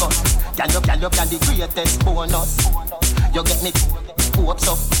focus. Can you the greatest bonus? You get me hopes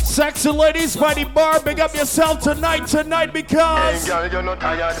up. Sexy ladies by the bar, big up yourself tonight because. Hey girl, you're not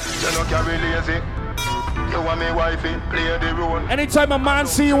tired, you're not carry lazy. You want me wifey, play the role. Anytime a man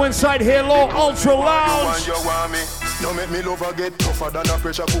see you inside Halo Ultra Lounge. You want me. You make me lover get tougher than a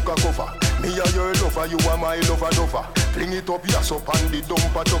pressure cooker cover. Me a your lover, you are my lover lover. Fling it up, yes up on the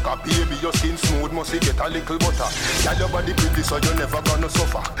dumper chucker. Baby, your skin smooth, must get a little butter. Girl, your body pretty, so you never gonna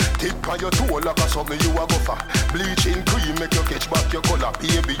suffer. Tip on your toe like a something you a gopher. Bleaching cream make you catch back your color.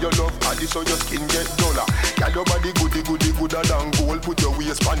 Baby, your love body, so your skin get duller. Girl, your body gooder than gold. Put your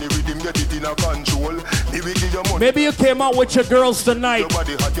waist on the rhythm, get it in a control. Me will give you money. Maybe you came out with your girls tonight. Your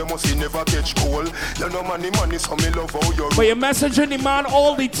body hot, you must never catch cold. You know money, so me love how you. But you're messaging the man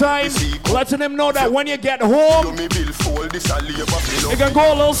all the time, letting him know that when you get home, it can go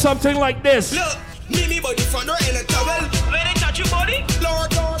a little something like this. Look, me body front door in a towel. Where they touch your body,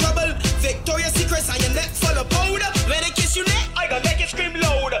 Lord trouble. Victoria's Secrets on your neck full of powder. Where they kiss your neck, I got make it scream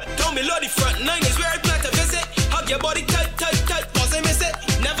loud. Tell me Lord, the front nine is where I plan to visit. Hug your body tight, cause I miss it.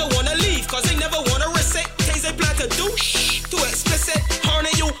 Never wanna leave, cause I never wanna risk it. Things I plan to do, too explicit.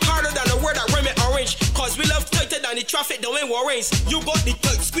 Harness you harder than the word that rhyme it orange. Cause we love tighter than the traffic, don't worries. You got the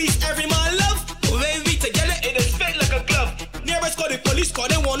tight squeeze, every man love. When we together, it is fit like a glove. Nearest call the police, call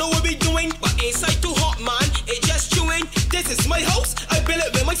they wanna what we doing. But inside too hot, man, it just chewing. This is my house, I build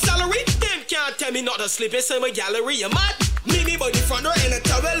it with my salary. Them can't tell me not to sleep inside my gallery, you mad? Me body front door in a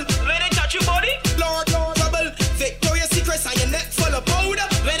towel. When they touch your body, Lord trouble. Victoria's Secrets on your neck full of powder.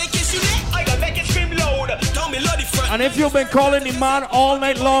 When they kiss your neck, I got make it scream loud. Tell me Lord, the front. And if you've been calling the man all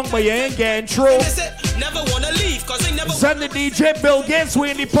night long, but you ain't getting through, never wanna leave, cause I never send the DJ Bill Gates, we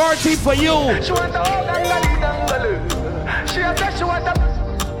in the party for you. She want the whole gang. She a say she want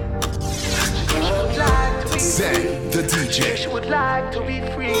Zay, the DJ. She would like to be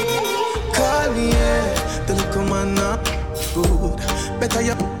free. Call me, yeah. The little man not good. Better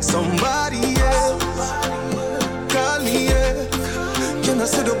you somebody else. Call me, yeah. You know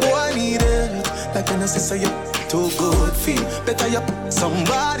say the boy need it. Like when I say you too good feel. Better you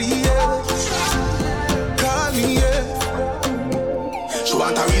somebody else. Call me, yeah. She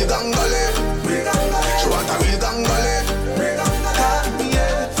want a real gangale. She want a real gangale. Call me,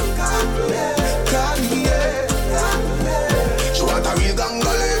 yeah. Call me, yeah. She want a real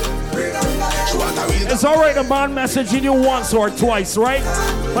gangale. She want a real. It's alright a man messaging you once or twice, right?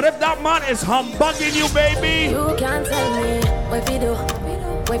 But if that man is humbugging you, baby, you can't tell me what we do,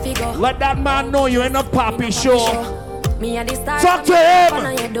 where we go. Let that man know you in a poppy show. Me and the star. Talk to him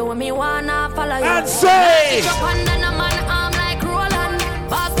and say.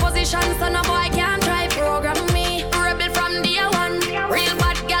 Boss position, son of boy can't try program me. Rebel from day one. Real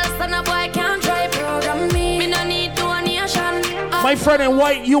bad girl, son of boy can't try program me. Me no need to a nation. My friend in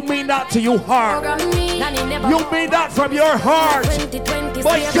white, you mean that to your heart. You mean that from your heart.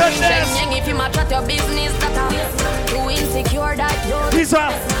 My goodness. If you match at your business, that too insecure that you're. He's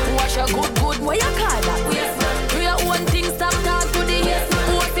up. Wash your good, what you call that? Do your own thing, stop talk to the.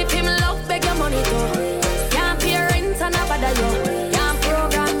 What if him love, beg your money too? Can't pay rent and a bother you.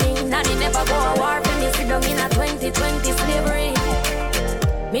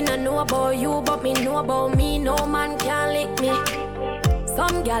 know about you, but me know about me. No man can lick me.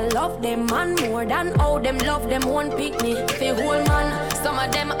 Some gal love them man more than how them love them one pick me. Fi whole man, some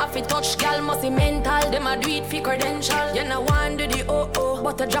of them have to touch gal must be mental. Them a do it fi credential. You know one do the oh,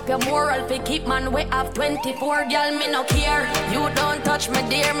 but to drop your moral fi keep man we have 24 gal me no care. You don't touch me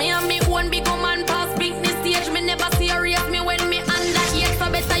dear, me and me one big woman pass big the stage. Me never serious me when me under here.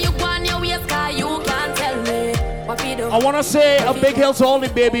 So better you go on your ways 'cause you can't tell me. I want to say a big hail to all the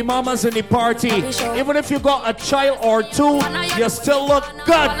baby mamas in the party. Even if you got a child or two, you still look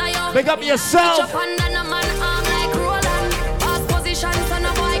good. Big up yourself.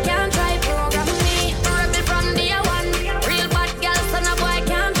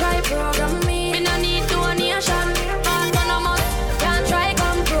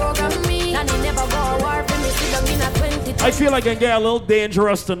 I feel like I get a little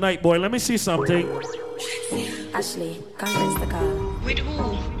dangerous tonight, boy. Let me see something. Ashley, conference the call. With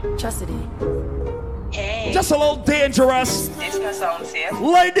who? Chastity. Hey. Just a little dangerous. This not sound safe.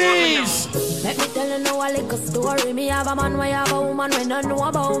 Ladies! Let me tell you now a little story. Me have a man, we have a woman, we don't know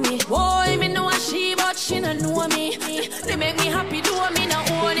about me. Boy, me know a she, but she don't know me. They make me happy, do me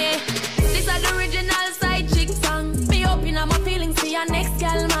not own it. This is the original side chick song. Me open up my feelings to your next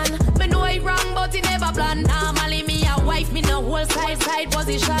girl, man. Me know it wrong, but it never plan. Normally me a wife, me no whole side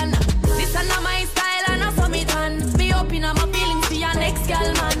position. This is not my style and I saw me done. Me open up my feelings to your next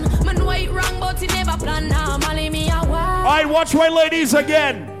girl, man. Me know it wrong, but it never plan. Normally me a wife. Alright, watch my ladies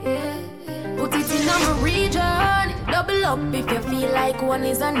again. Put it in our region. Double up if you feel like one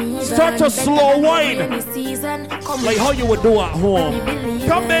is uneven. Start to slow wine. Come like how you would do at home.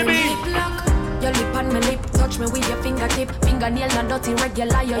 Come, baby. Your lip on my lip, touch me with your fingertip. Fingernail not dirty,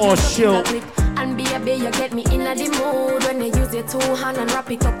 regular. You oh, use your shit. finger clip. And baby, you get me in the mood when you use your 2 hand and wrap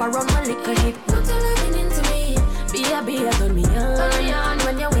it up around my little hip. Put your loving into me. Baby, turn me on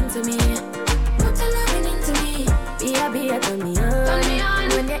when you into me. Put your loving into me. Baby, turn me on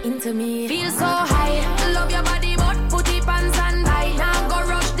when you're into me. Feel so high, love your body, but put it on standby. Now go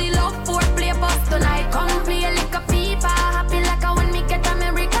rush the love for play post tonight. Come play like a FIFA, happy like a when me get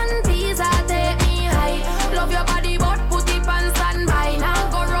American visa. Take me high, love your body, but put it on standby. Now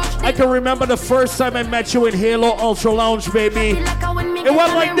go rush. I can remember the first time I met you in Halo Ultra Lounge, baby. It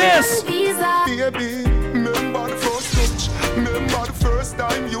went like this. Baby, remember the first touch. Remember the first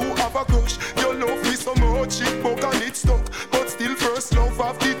time you have a crush. You love me so much, it broke and it stuck. But still first love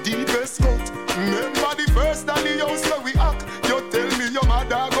of the deepest cut. Remember the first time the house where we act. You tell me your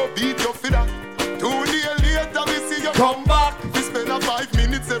mother go beat you for that. 2 days later we see you come back. We spend 5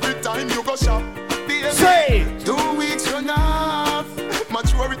 minutes every time you go shop. Baby, say 2 weeks run off.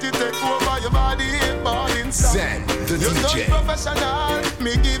 Maturity take over your body, ball inside. Zen, the You're DJ. done professional.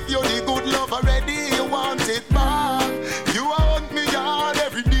 Me give you the good love already. You want it back. You want me yard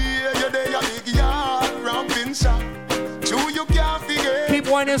every day. You're there, your big yard, ramping shop. True, you can't figure. Keep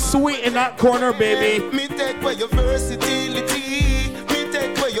whining sweet in that corner, baby. Me take away your versatility. Me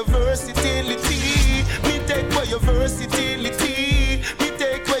take away your versatility. Me take away your versatility. Me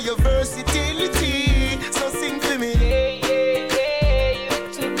take away your versatility. So sing for me.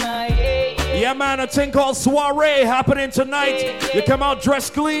 Yeah, man, a thing called soiree happening tonight. You come out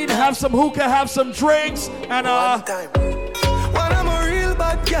dressed clean, have some hookah, have some drinks, and When I'm a real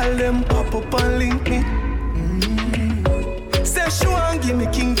bad girl, them pop up and link me. Say she want give me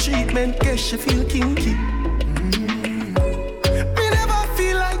king treatment, guess she feel kinky. Me never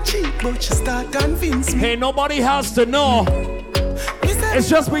feel like cheap, but she start convince me. Hey, nobody has to know. It's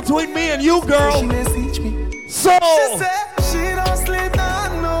just between me and you, girl. She message me. So she say she don't sleep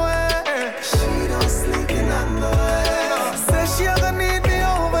nowhere. She don't sleep nowhere. Say she gonna need me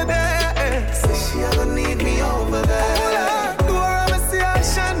over there. Say she gonna need me over there. Do her me see her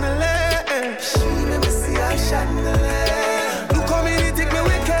chandelier. She let me see her chandelier. Look how me take me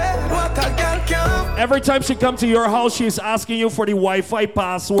wicked. What a girl can. every time she comes to your house, she's asking you for the Wi-Fi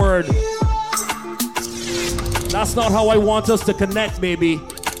password. That's not how I want us to connect, baby.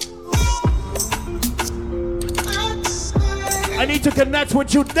 I need to connect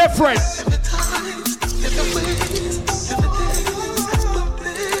with you different.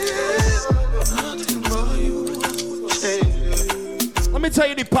 Let me tell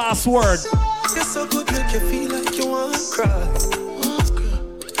you the password. You're so good, make you feel like you want to cry.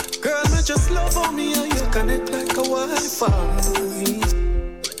 Girl, me just love on me and you connect like a Wi-Fi.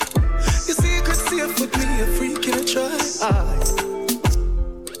 Your secret safe with me, a freak in a try.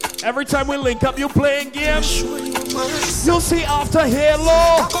 Every time we link up, you playing games. You'll see after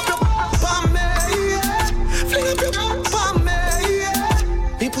Halo. Fling up your palm,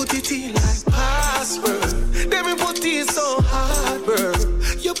 yeah. Me put it in like password. Then me put it so hard, bro.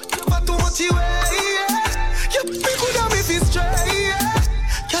 You put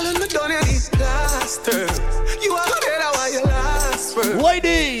done your disaster. You are dead, how you last for.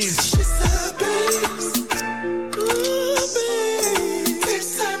 Ladies. She said, babes, ooh, babe,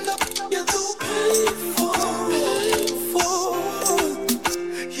 this time the you're too painful.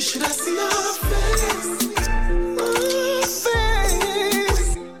 You should have seen her face.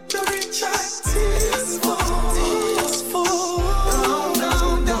 The rich are tears fall.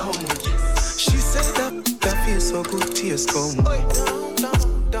 Down. She said that feels so good, tears come.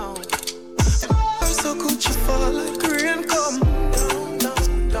 Down. So good, she fall like rain come.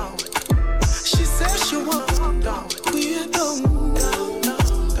 Down. She said she want we down.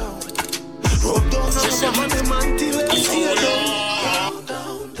 Rub down on some money man till I see her down.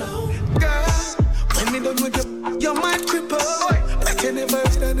 Girl, when me done with you might cripple. I can never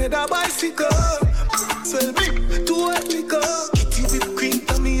ride another bicycle. Swell me to what liquor. Kitty whip cream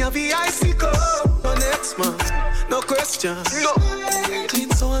to me have the icicle. No next man, no question. No. Clean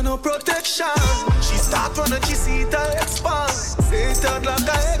so no protection. She start running, she see it expand. Say it out like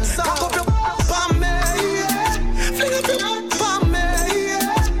a hex. Cock up your palm me, yeah. Fling up your palm me,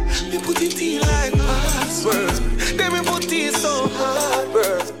 yeah. You put it in like password. Then we put it so hard,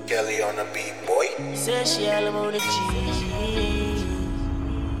 bro. Kelly on the beat, boy. Say she all about the G.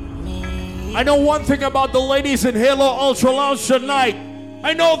 I know one thing about the ladies in Halo Ultra Lounge tonight.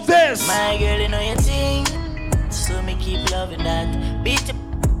 I know this. My girl, you know your thing. So me keep loving that. Beat the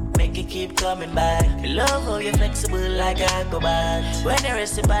make it keep coming back. Love how you flexible like a acrobat. When you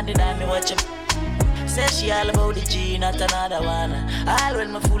rest upon the dime, me watch you. Say she all about the G, not another one. All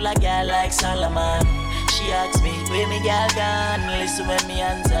when me fool like girl like Solomon. She asks me, where me girl gone? Listen when me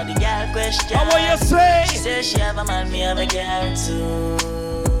answer the girl question. How will you say? She says she have a man, me have a girl too.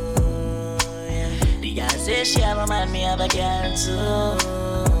 The girl says she have a man, me have a girl too.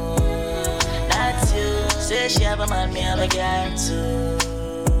 That's you. Say she have a man, me have a girl too.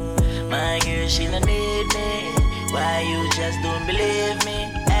 My girl, she don't need me. Why you just don't believe me?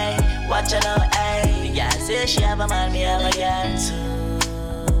 Hey, watch her now, hey. The girl say she have a man, me have a girl too.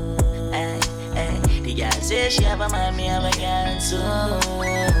 Hey. The girl say she have a man, me have a girl too.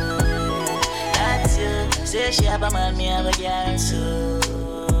 That's you. Say she have a man, me have a girl too.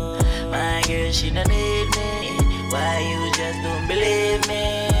 My girl, she don't need me. Why you just don't believe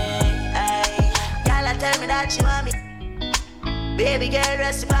me? Hey. Girl, tell me that she want me. Baby girl,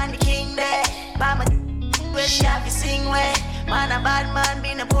 rest upon the king there. Mama, where she have to sing way. Man, a bad man,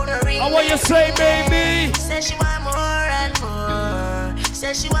 be no put a ring. How will you say, baby? Say she want more and more.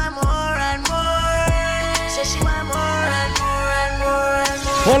 Say she want more and more. Say she want more and more and more and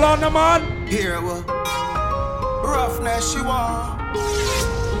more. Hold on, the man. Here what? Roughness she want.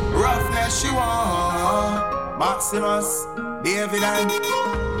 Roughness she want. Maximus, David and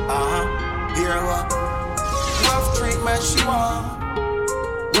Here what? Rough treatment she want.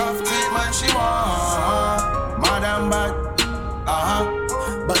 Rough treatment she want. Madam bad.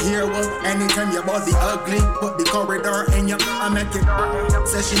 But here what? Anytime your body ugly, put the corridor in your I make it.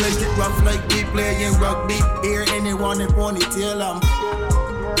 Say she like it rough like we playing rugby. Here anyone in ponytail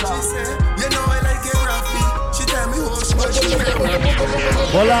She said, you know I like it roughy. She tell me who she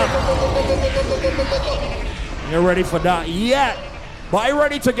Hold up. You're ready for that yet? But are you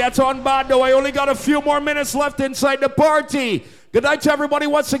ready to get on bad though? I only got a few more minutes left inside the party. Good night to everybody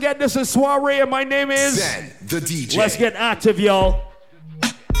once again. This is Soiree and my name is Zen, the DJ. Let's get active, y'all.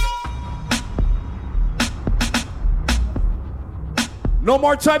 No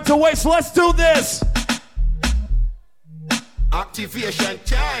more time to waste. Let's do this. Activation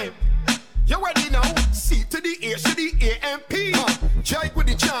time. You ready now? C to the A, to the A-M-P. Jake with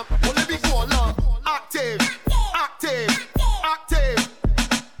the champ. Well, let me go along. Active. Activate.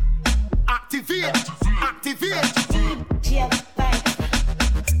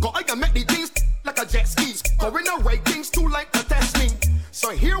 Go I can make the things like a jet ski. Going the right things too like to test me.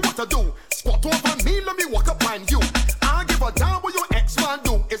 So here what to do. Squat over me, let me walk up on you. I'll give a damn what your ex-man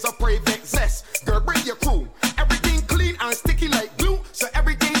do. It's a brave excess. Girl, bring your crew. Everything clean and sticky like glue. So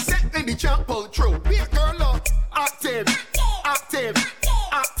everything set in the champ pull through. Be a girl up. Active.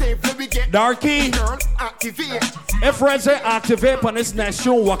 Let me get Darky. Girl, activate. If Red say activate on this next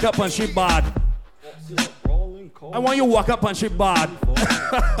show, walk up and she bad. I want you to walk up and she bad.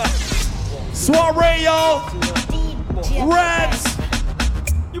 Soiree, yo. Reds.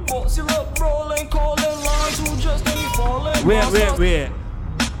 You boss you up rolling, calling lines who just ain't falling. Wait.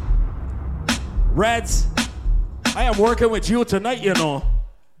 Reds, I am working with you tonight, you know.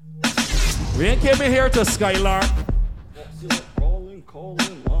 We ain't came in here to Skylark.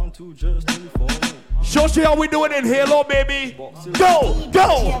 Show you how we do it in Halo, baby. Go.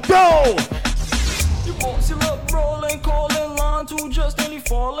 You boss you up rolling, calling lines who just ain't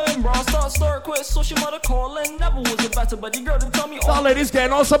falling. Bra start quit, so she mother calling. Never was a better buddy girl to tell me all. Now, ladies,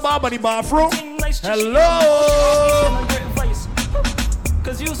 getting on some body bathroom. Hello.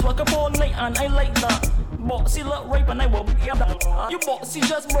 Cause you work up all night and I like that. Bossy look rape and I will be that. You bossy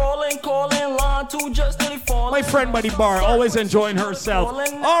just brawling, calling, line to just nearly falling. My friend Buddy Bar, always enjoying herself.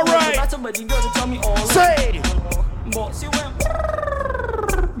 All right. Say. Bossy went.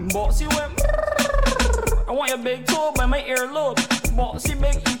 I want your big toe by my earlobe. Bossy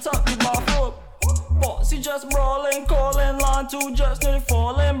big eat up the bathrobe. Bossy just brawling, calling, line to just nearly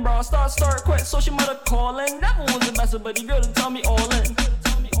falling. Bra start quit, so she mother calling. Never was the best buddy girl to tell me all in.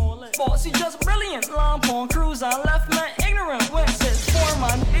 Bossy just brilliant, lamp on cruise and left man ignorant. When says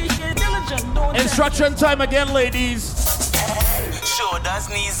foreman, diligent, don't. Instruction time again, ladies. Shoulders,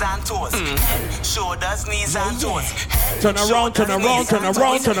 knees and toes. Shoulders, knees and toes. Turn around, turn around, turn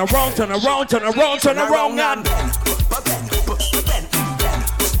around, turn around, turn around, turn around, turn around, and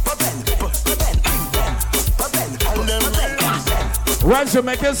Run to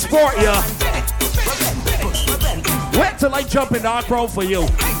make it sport, yeah. Wait till I jump in the arc row for you.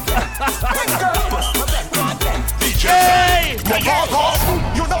 Hey!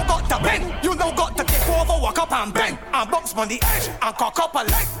 You know got to bang, you know got to kick over, walk up and bang, and box on the edge, and cock up a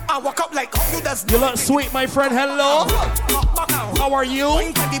leg, and walk up like how you does. You look sweet, my friend. Hello. How are you?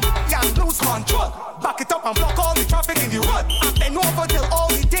 Lose control. Back it up and block all the traffic in the road. And then over till all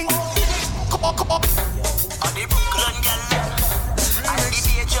the things.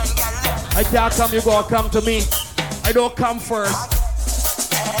 I can't come, you go come to me. I don't come first.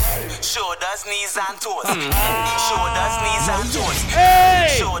 Shoulders, knees and toes. Shoulders, knees and toes. Hey!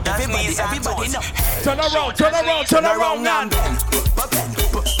 Shoulders, knees and toes. Turn around, turn around, turn around, and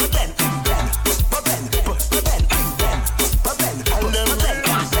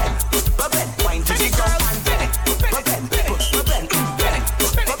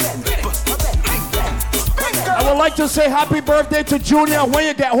I would like to say happy birthday to Junior when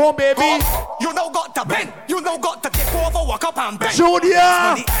you get home, baby. You know got to bend, you know got to kick over, walk up and bend. Junior!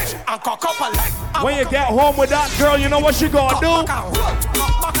 And cock up a leg. When you get home with that girl, you know what she gonna do?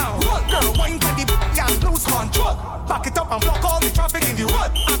 Girl, wine to the and lose control. Back it up and block all the traffic in the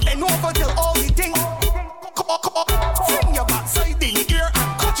road. And then over till all the things. Swing your back side in the air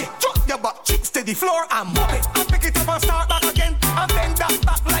and catch it. Drop your butt cheeks to the floor and mop it. And pick it up and start back again. And bend that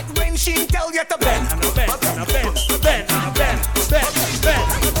back like when she tell you to bend.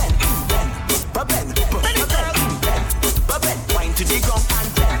 Wine to the ground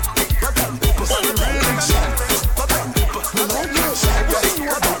and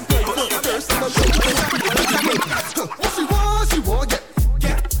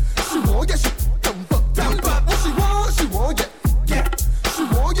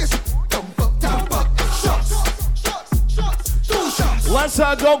Let's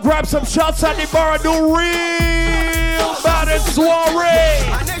go grab some shots at the bar and do real bad and soiree.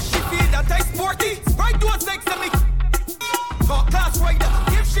 And if she feel that I sporty, right to us next to me. Got class rider,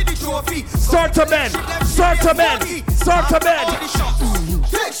 give she the trophy. Start to bend, start to bend, start to bend. Take shots,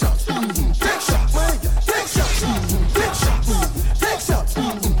 take shots, take shots, take shots, take shots,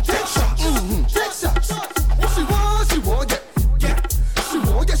 take shots, take shots. What she want get. She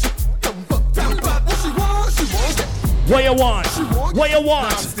want get, she dump up. What she want get. What you want? What you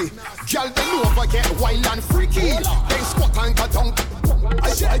want? Girl, bend over, get wild and freaky. Then squat and go down. I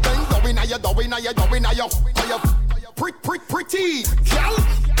bend down in your pretty. Girl,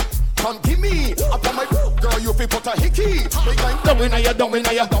 come give me. Upon my girl, you feel put a hickey. Down in your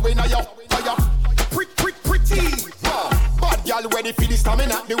pretty. Bad girl ready for the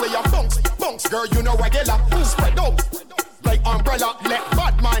stamina. The way you bounce, girl, you know regular. Spread out like umbrella. Let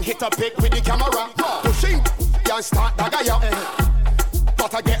bad man hit a pick with the camera. Pushing, you start dagger.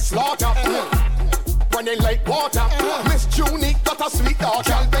 But I get slaughtered. Running like water. Miss Junie got a sweet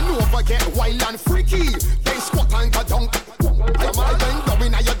daughter. Girl, bend over, get wild and freaky. Then squat and go down. I bend down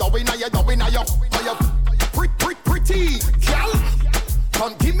in your pretty. Girl,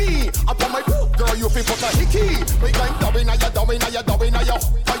 come give me. Upon my girl, you feel put a hickey. We going down in your.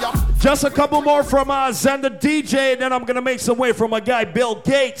 Just a couple more from Zen the DJ, and then I'm gonna make some way from my guy Bill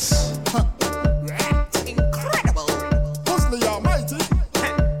Gates.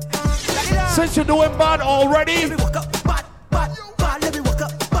 Since you're doing bad already, let me walk up, bad. Let me walk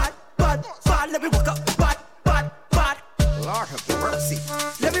up, bad. Let me walk up, bad. Lord have mercy.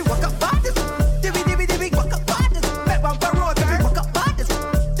 Let me walk up, bad. Dibby, walk up, bad. Back on the road, let me walk up, bad.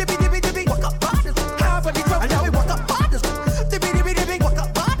 Dibby, walk up, bad. Half of the club, and now we walk up, bad. Dibby, walk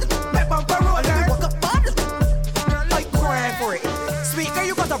up, bad. Back on the road, let me walk up, bad. Like crying for it. Speaker,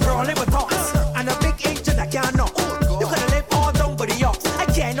 you got a problem with talks, and a big engine that can't know. You gotta live all down for the yokes.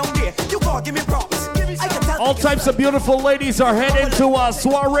 All types of beautiful ladies are heading to a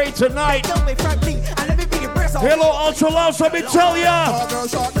soiree tonight. Hello, Ultra Lounge, let me tell ya. Tall girl,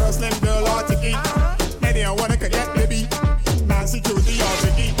 short girl, slim girl, or ticky. Anyone wanna get baby. Nancy, Judy, or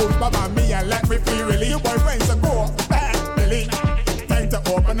Vicky. Push back on me and let me free really. Your boyfriends are go back, Billy. Time to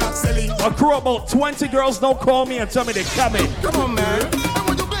open up, silly. A crew of about 20 girls don't call me and tell me they're coming. Come on, man. I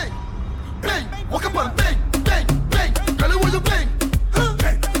want you bang, bang, walk up on bang, bang, bang. Girl, I want you bang, huh?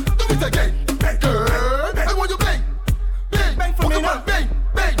 Bang. Do it again, bang, girl. I want you bang, bang, bang walk up on bang,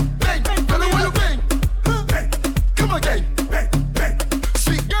 bang, bang. Girl, I want you bang, huh? Bang. Come again, bang, bang.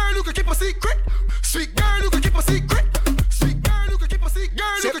 Sweet girl, you can keep a secret. Sweet girl, you can keep a secret. Sweet girl, you can keep a secret.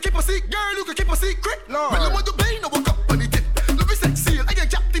 Girl, you can keep a secret. Girl, you can keep a secret. When I want you bang, I walk up on the tip. Let me sexy, I get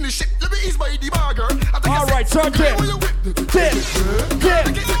jacked in the shit. Let me ease my the bar, girl. All right, so dip, dip, dip.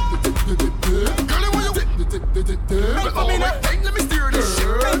 Girl, I want you dip. Let me steer this shit. I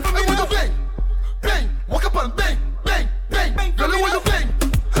want you bang, bang, walk up and bang, bang, bang. Girl, I want you bang,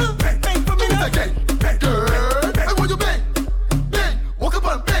 huh? Bang, do it again. Girl, I want you bang, bang, walk up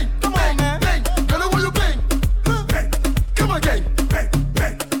and bang, bang, bang. Girl, I want you bang, huh? Bang, come again. Bang,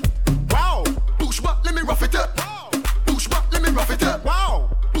 bang. Wow. Push back, let me rough it up. Push back, let me rough it up. Wow.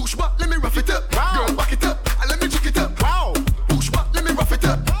 Push back, let me rough it up. Girl, back it up and let me jick it up. Wow. Push back, let me rough it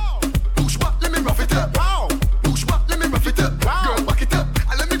up. Push back, let me rough it up. Wow. Push back, let me rough it up. Girl, back it up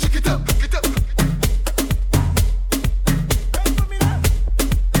and let me jick it up. Get up.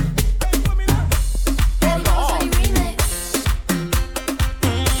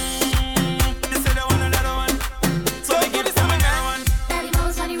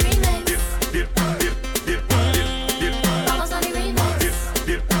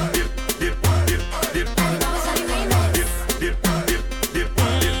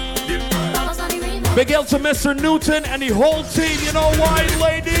 Big L to Mr. Newton and the whole team. You know why,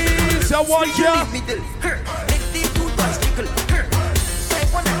 ladies? I want ya.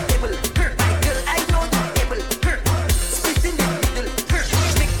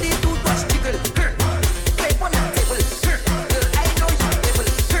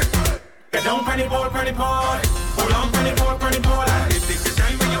 Get down, penny ball, penny ball. Hold on, penny ball, penny ball. Take the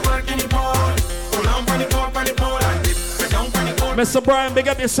time when you work any ball. Hold on, penny ball, penny ball. Get down, penny ball. Mr. Brian, big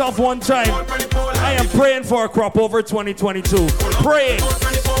up yourself one time. I am praying for a crop over 2022. Praying.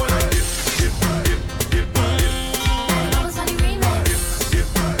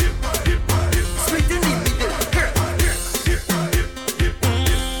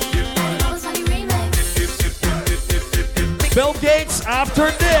 Bill Gates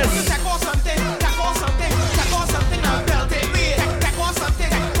after this.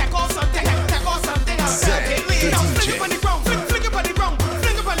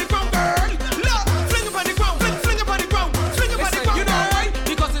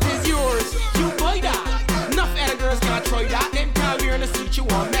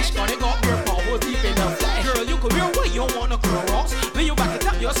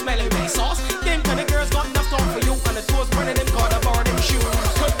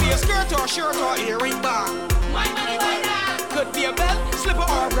 Shirt or earring bar. My money way down. Could be a belt, slipper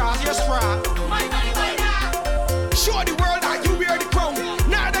or bras, your strap. My money way down. Show the world that you wear the crown.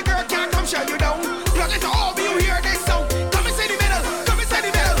 Now the girl can't come shut you down. Plug it all, you hear this sound. Come and say the middle, come and say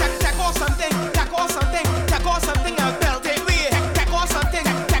the middle. Take off something, take off something, take off something and belt it way. Take off something,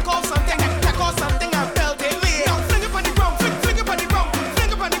 take off something, take off something and belt it way. Now fling it on the ground, fling it on the ground,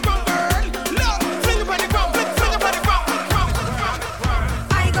 fling it on the ground, girl. Look, fling it on the ground, fling it on the ground. I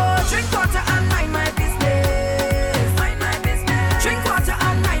go drink water and mind my business. Mind my business. Drink water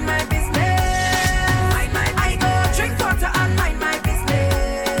and mind my business. I go drink water and mind my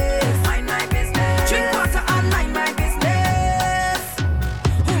business. Mind my business. Drink water and mind my business.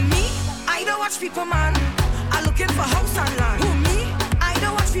 Who me? I don't watch people, man. I'm looking for house and land. Who me? I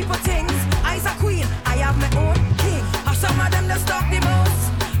don't watch people things. I's a queen. I have my own king. Have some of them that stalk the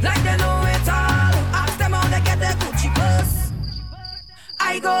most, like they know it all. Ask them how they get their Gucci purse.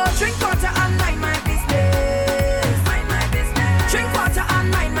 I go drink water and mind my business. Mind my business. Drink water and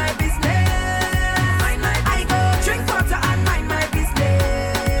mind my business. I go drink water and mind my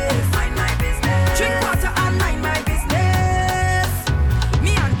business. Mind my business. Drink water and mind my business.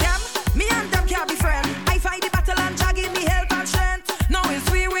 Me and them can't be friends. I fight the battle and Jah give me help and strength. Now it's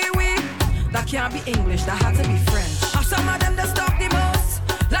we. That can't be English, that had to be French. Have some of them that stalk the most,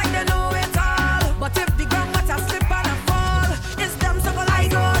 like they know it all. But if the ground water slip and I fall, it's them so I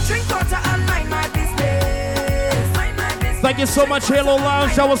go drink water and mind my business. Mind my business. Thank you so much, Halo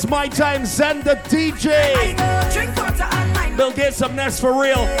Lounge. That was my time. Zen the DJ. I go drink water and mind Bill Gates up next for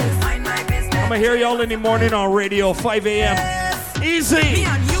real. my business. I'm gonna hear y'all in the morning on radio, 5 a.m. Easy. Me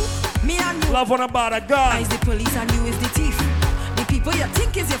and you, Me and you. Love on about a gun. I is the police and you is the thief. The people you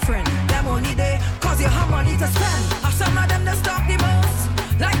think is your friend, them only there cause you have money to spend.